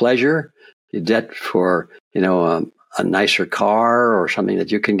 debt for pleasure, debt for a nicer car or something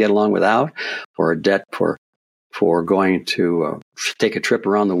that you can get along without, or a debt for going to take a trip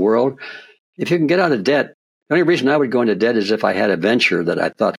around the world. If you can get out of debt, the only reason I would go into debt is if I had a venture that I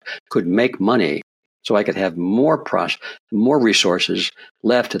thought could make money, so I could have more resources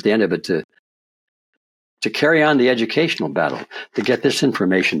left at the end of it to carry on the educational battle, to get this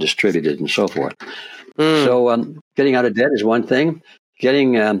information distributed and so forth. So getting out of debt is one thing.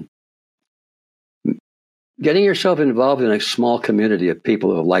 Getting yourself involved in a small community of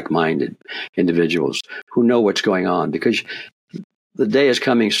people who are like-minded individuals who know what's going on, because the day is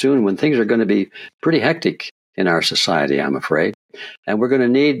coming soon when things are going to be pretty hectic in our society, I'm afraid, and we're going to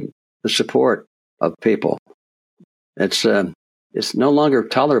need the support of people. It's no longer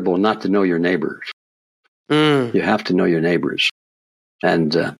tolerable not to know your neighbors. You have to know your neighbors,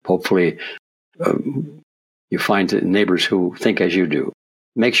 and hopefully you find neighbors who think as you do.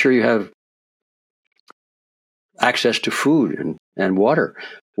 Make sure you have access to food and water.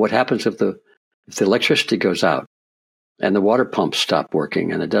 What happens if the electricity goes out? and the water pumps stop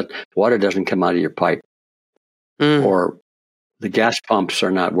working, and water doesn't come out of your pipe, or the gas pumps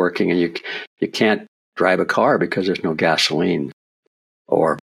are not working, and you can't drive a car because there's no gasoline,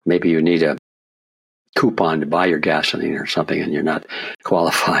 or maybe you need a coupon to buy your gasoline or something, and you're not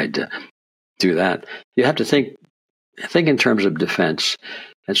qualified to do that. You have to think in terms of defense,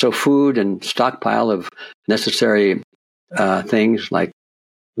 and so food and stockpile of necessary things like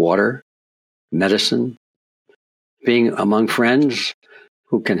water, medicine, being among friends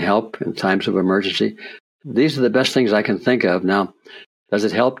who can help in times of emergency. These are the best things I can think of. Now, does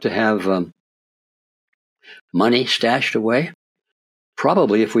it help to have money stashed away?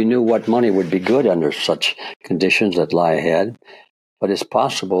 Probably, if we knew what money would be good under such conditions that lie ahead. But it's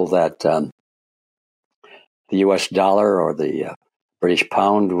possible that the U.S. dollar or the British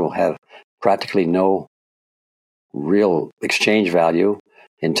pound will have practically no real exchange value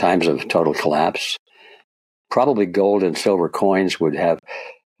in times of total collapse. Probably gold and silver coins would have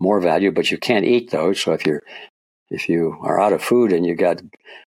more value, but you can't eat those. So if you are out of food and you got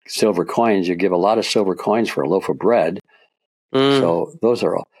silver coins, you give a lot of silver coins for a loaf of bread. So those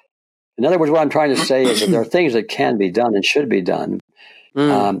are all. In other words, what I'm trying to say is that there are things that can be done and should be done,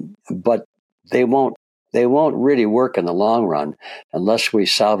 but they won't really work in the long run unless we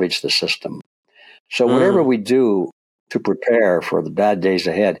salvage the system. So whatever we do to prepare for the bad days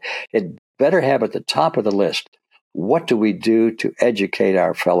ahead, it better have at the top of the list, what do we do to educate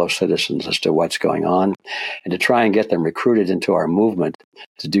our fellow citizens as to what's going on and to try and get them recruited into our movement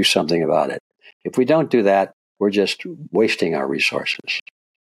to do something about it? If we don't do that, we're just wasting our resources.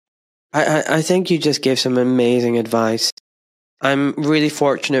 I think you just gave some amazing advice. I'm really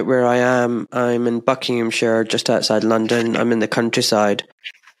fortunate where I am. I'm in Buckinghamshire, just outside London. I'm in the countryside.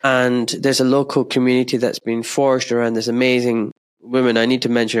 And there's a local community that's been forged around this amazing woman. I need to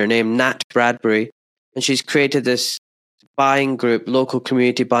mention her name, Nat Bradbury. And she's created this buying group, local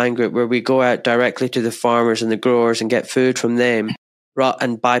community buying group, where we go out directly to the farmers and the growers and get food from them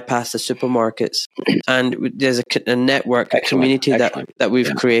and bypass the supermarkets. And there's a network, a community that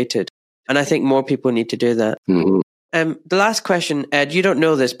we've created. And I think more people need to do that. The last question, Ed, you don't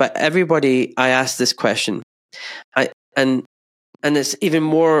know this, but everybody I ask this question, and it's even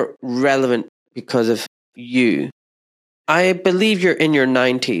more relevant because of you. I believe you're in your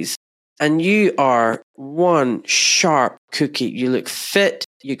 90s, and you are one sharp cookie. You look fit.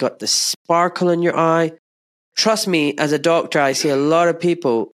 You got the sparkle in your eye. Trust me, as a doctor, I see a lot of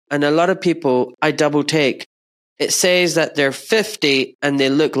people, and a lot of people I double take. It says that they're 50 and they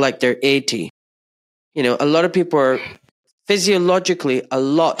look like they're 80. You know, a lot of people are physiologically a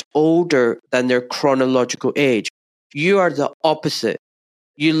lot older than their chronological age. You are the opposite.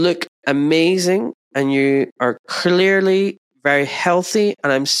 You look amazing and you are clearly very healthy.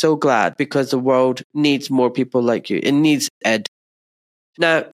 And I'm so glad, because the world needs more people like you. It needs Ed.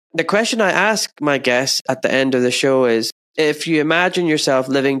 Now, the question I ask my guests at the end of the show is, if you imagine yourself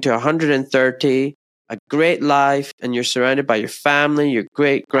living to 130, a great life, and you're surrounded by your family, your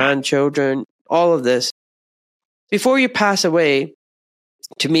great grandchildren, all of this, before you pass away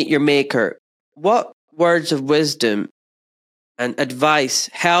to meet your maker, what words of wisdom and advice,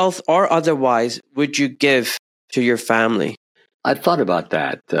 health or otherwise, would you give to your family? I've thought about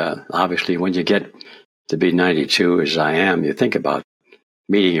that. Obviously, when you get to be 92, as I am, you think about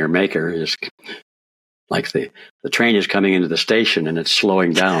meeting your maker. Is like the train is coming into the station and it's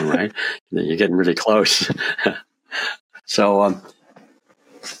slowing down, right? And then you're getting really close. So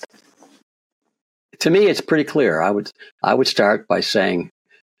to me, it's pretty clear. I would start by saying,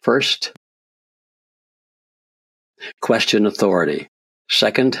 first, question authority.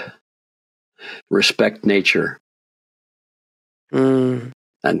 Second, respect nature. And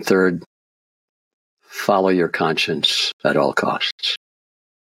third, follow your conscience at all costs.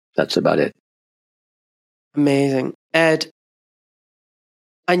 That's about it. Amazing. Ed,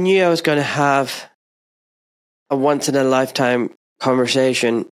 I knew I was going to have a once-in-a-lifetime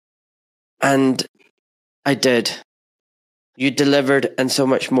conversation, and I did. You delivered, and so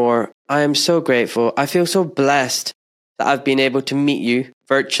much more. I am so grateful. I feel so blessed that I've been able to meet you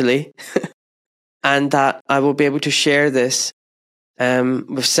virtually and that I will be able to share this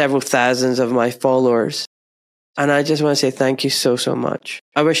with several thousands of my followers. And I just want to say thank you so, so much.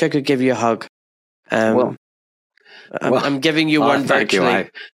 I wish I could give you a hug. I'm giving you one virtually.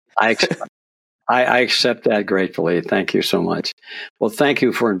 Thank you. I accept that gratefully. Thank you so much. Well, thank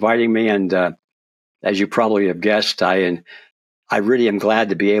you for inviting me. And as you probably have guessed, I really am glad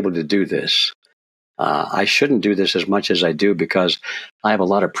to be able to do this. I shouldn't do this as much as I do because I have a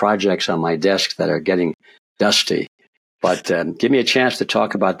lot of projects on my desk that are getting dusty. But give me a chance to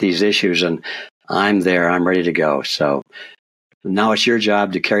talk about these issues, and I'm there. I'm ready to go. So now it's your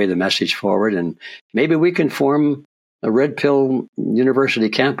job to carry the message forward, and maybe we can form a Red Pill University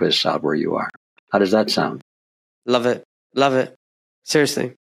campus out where you are. How does that sound? Love it. Love it.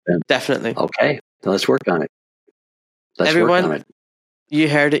 Seriously. Yeah. Definitely. Okay. Let's work on it. Everyone, work on it. You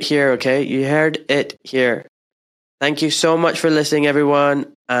heard it here, okay? You heard it here. Thank you so much for listening,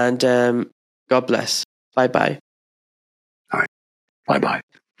 everyone. And God bless. Bye-bye. All right. Bye-bye.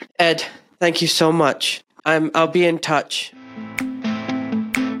 Ed, thank you so much. I'll be in touch.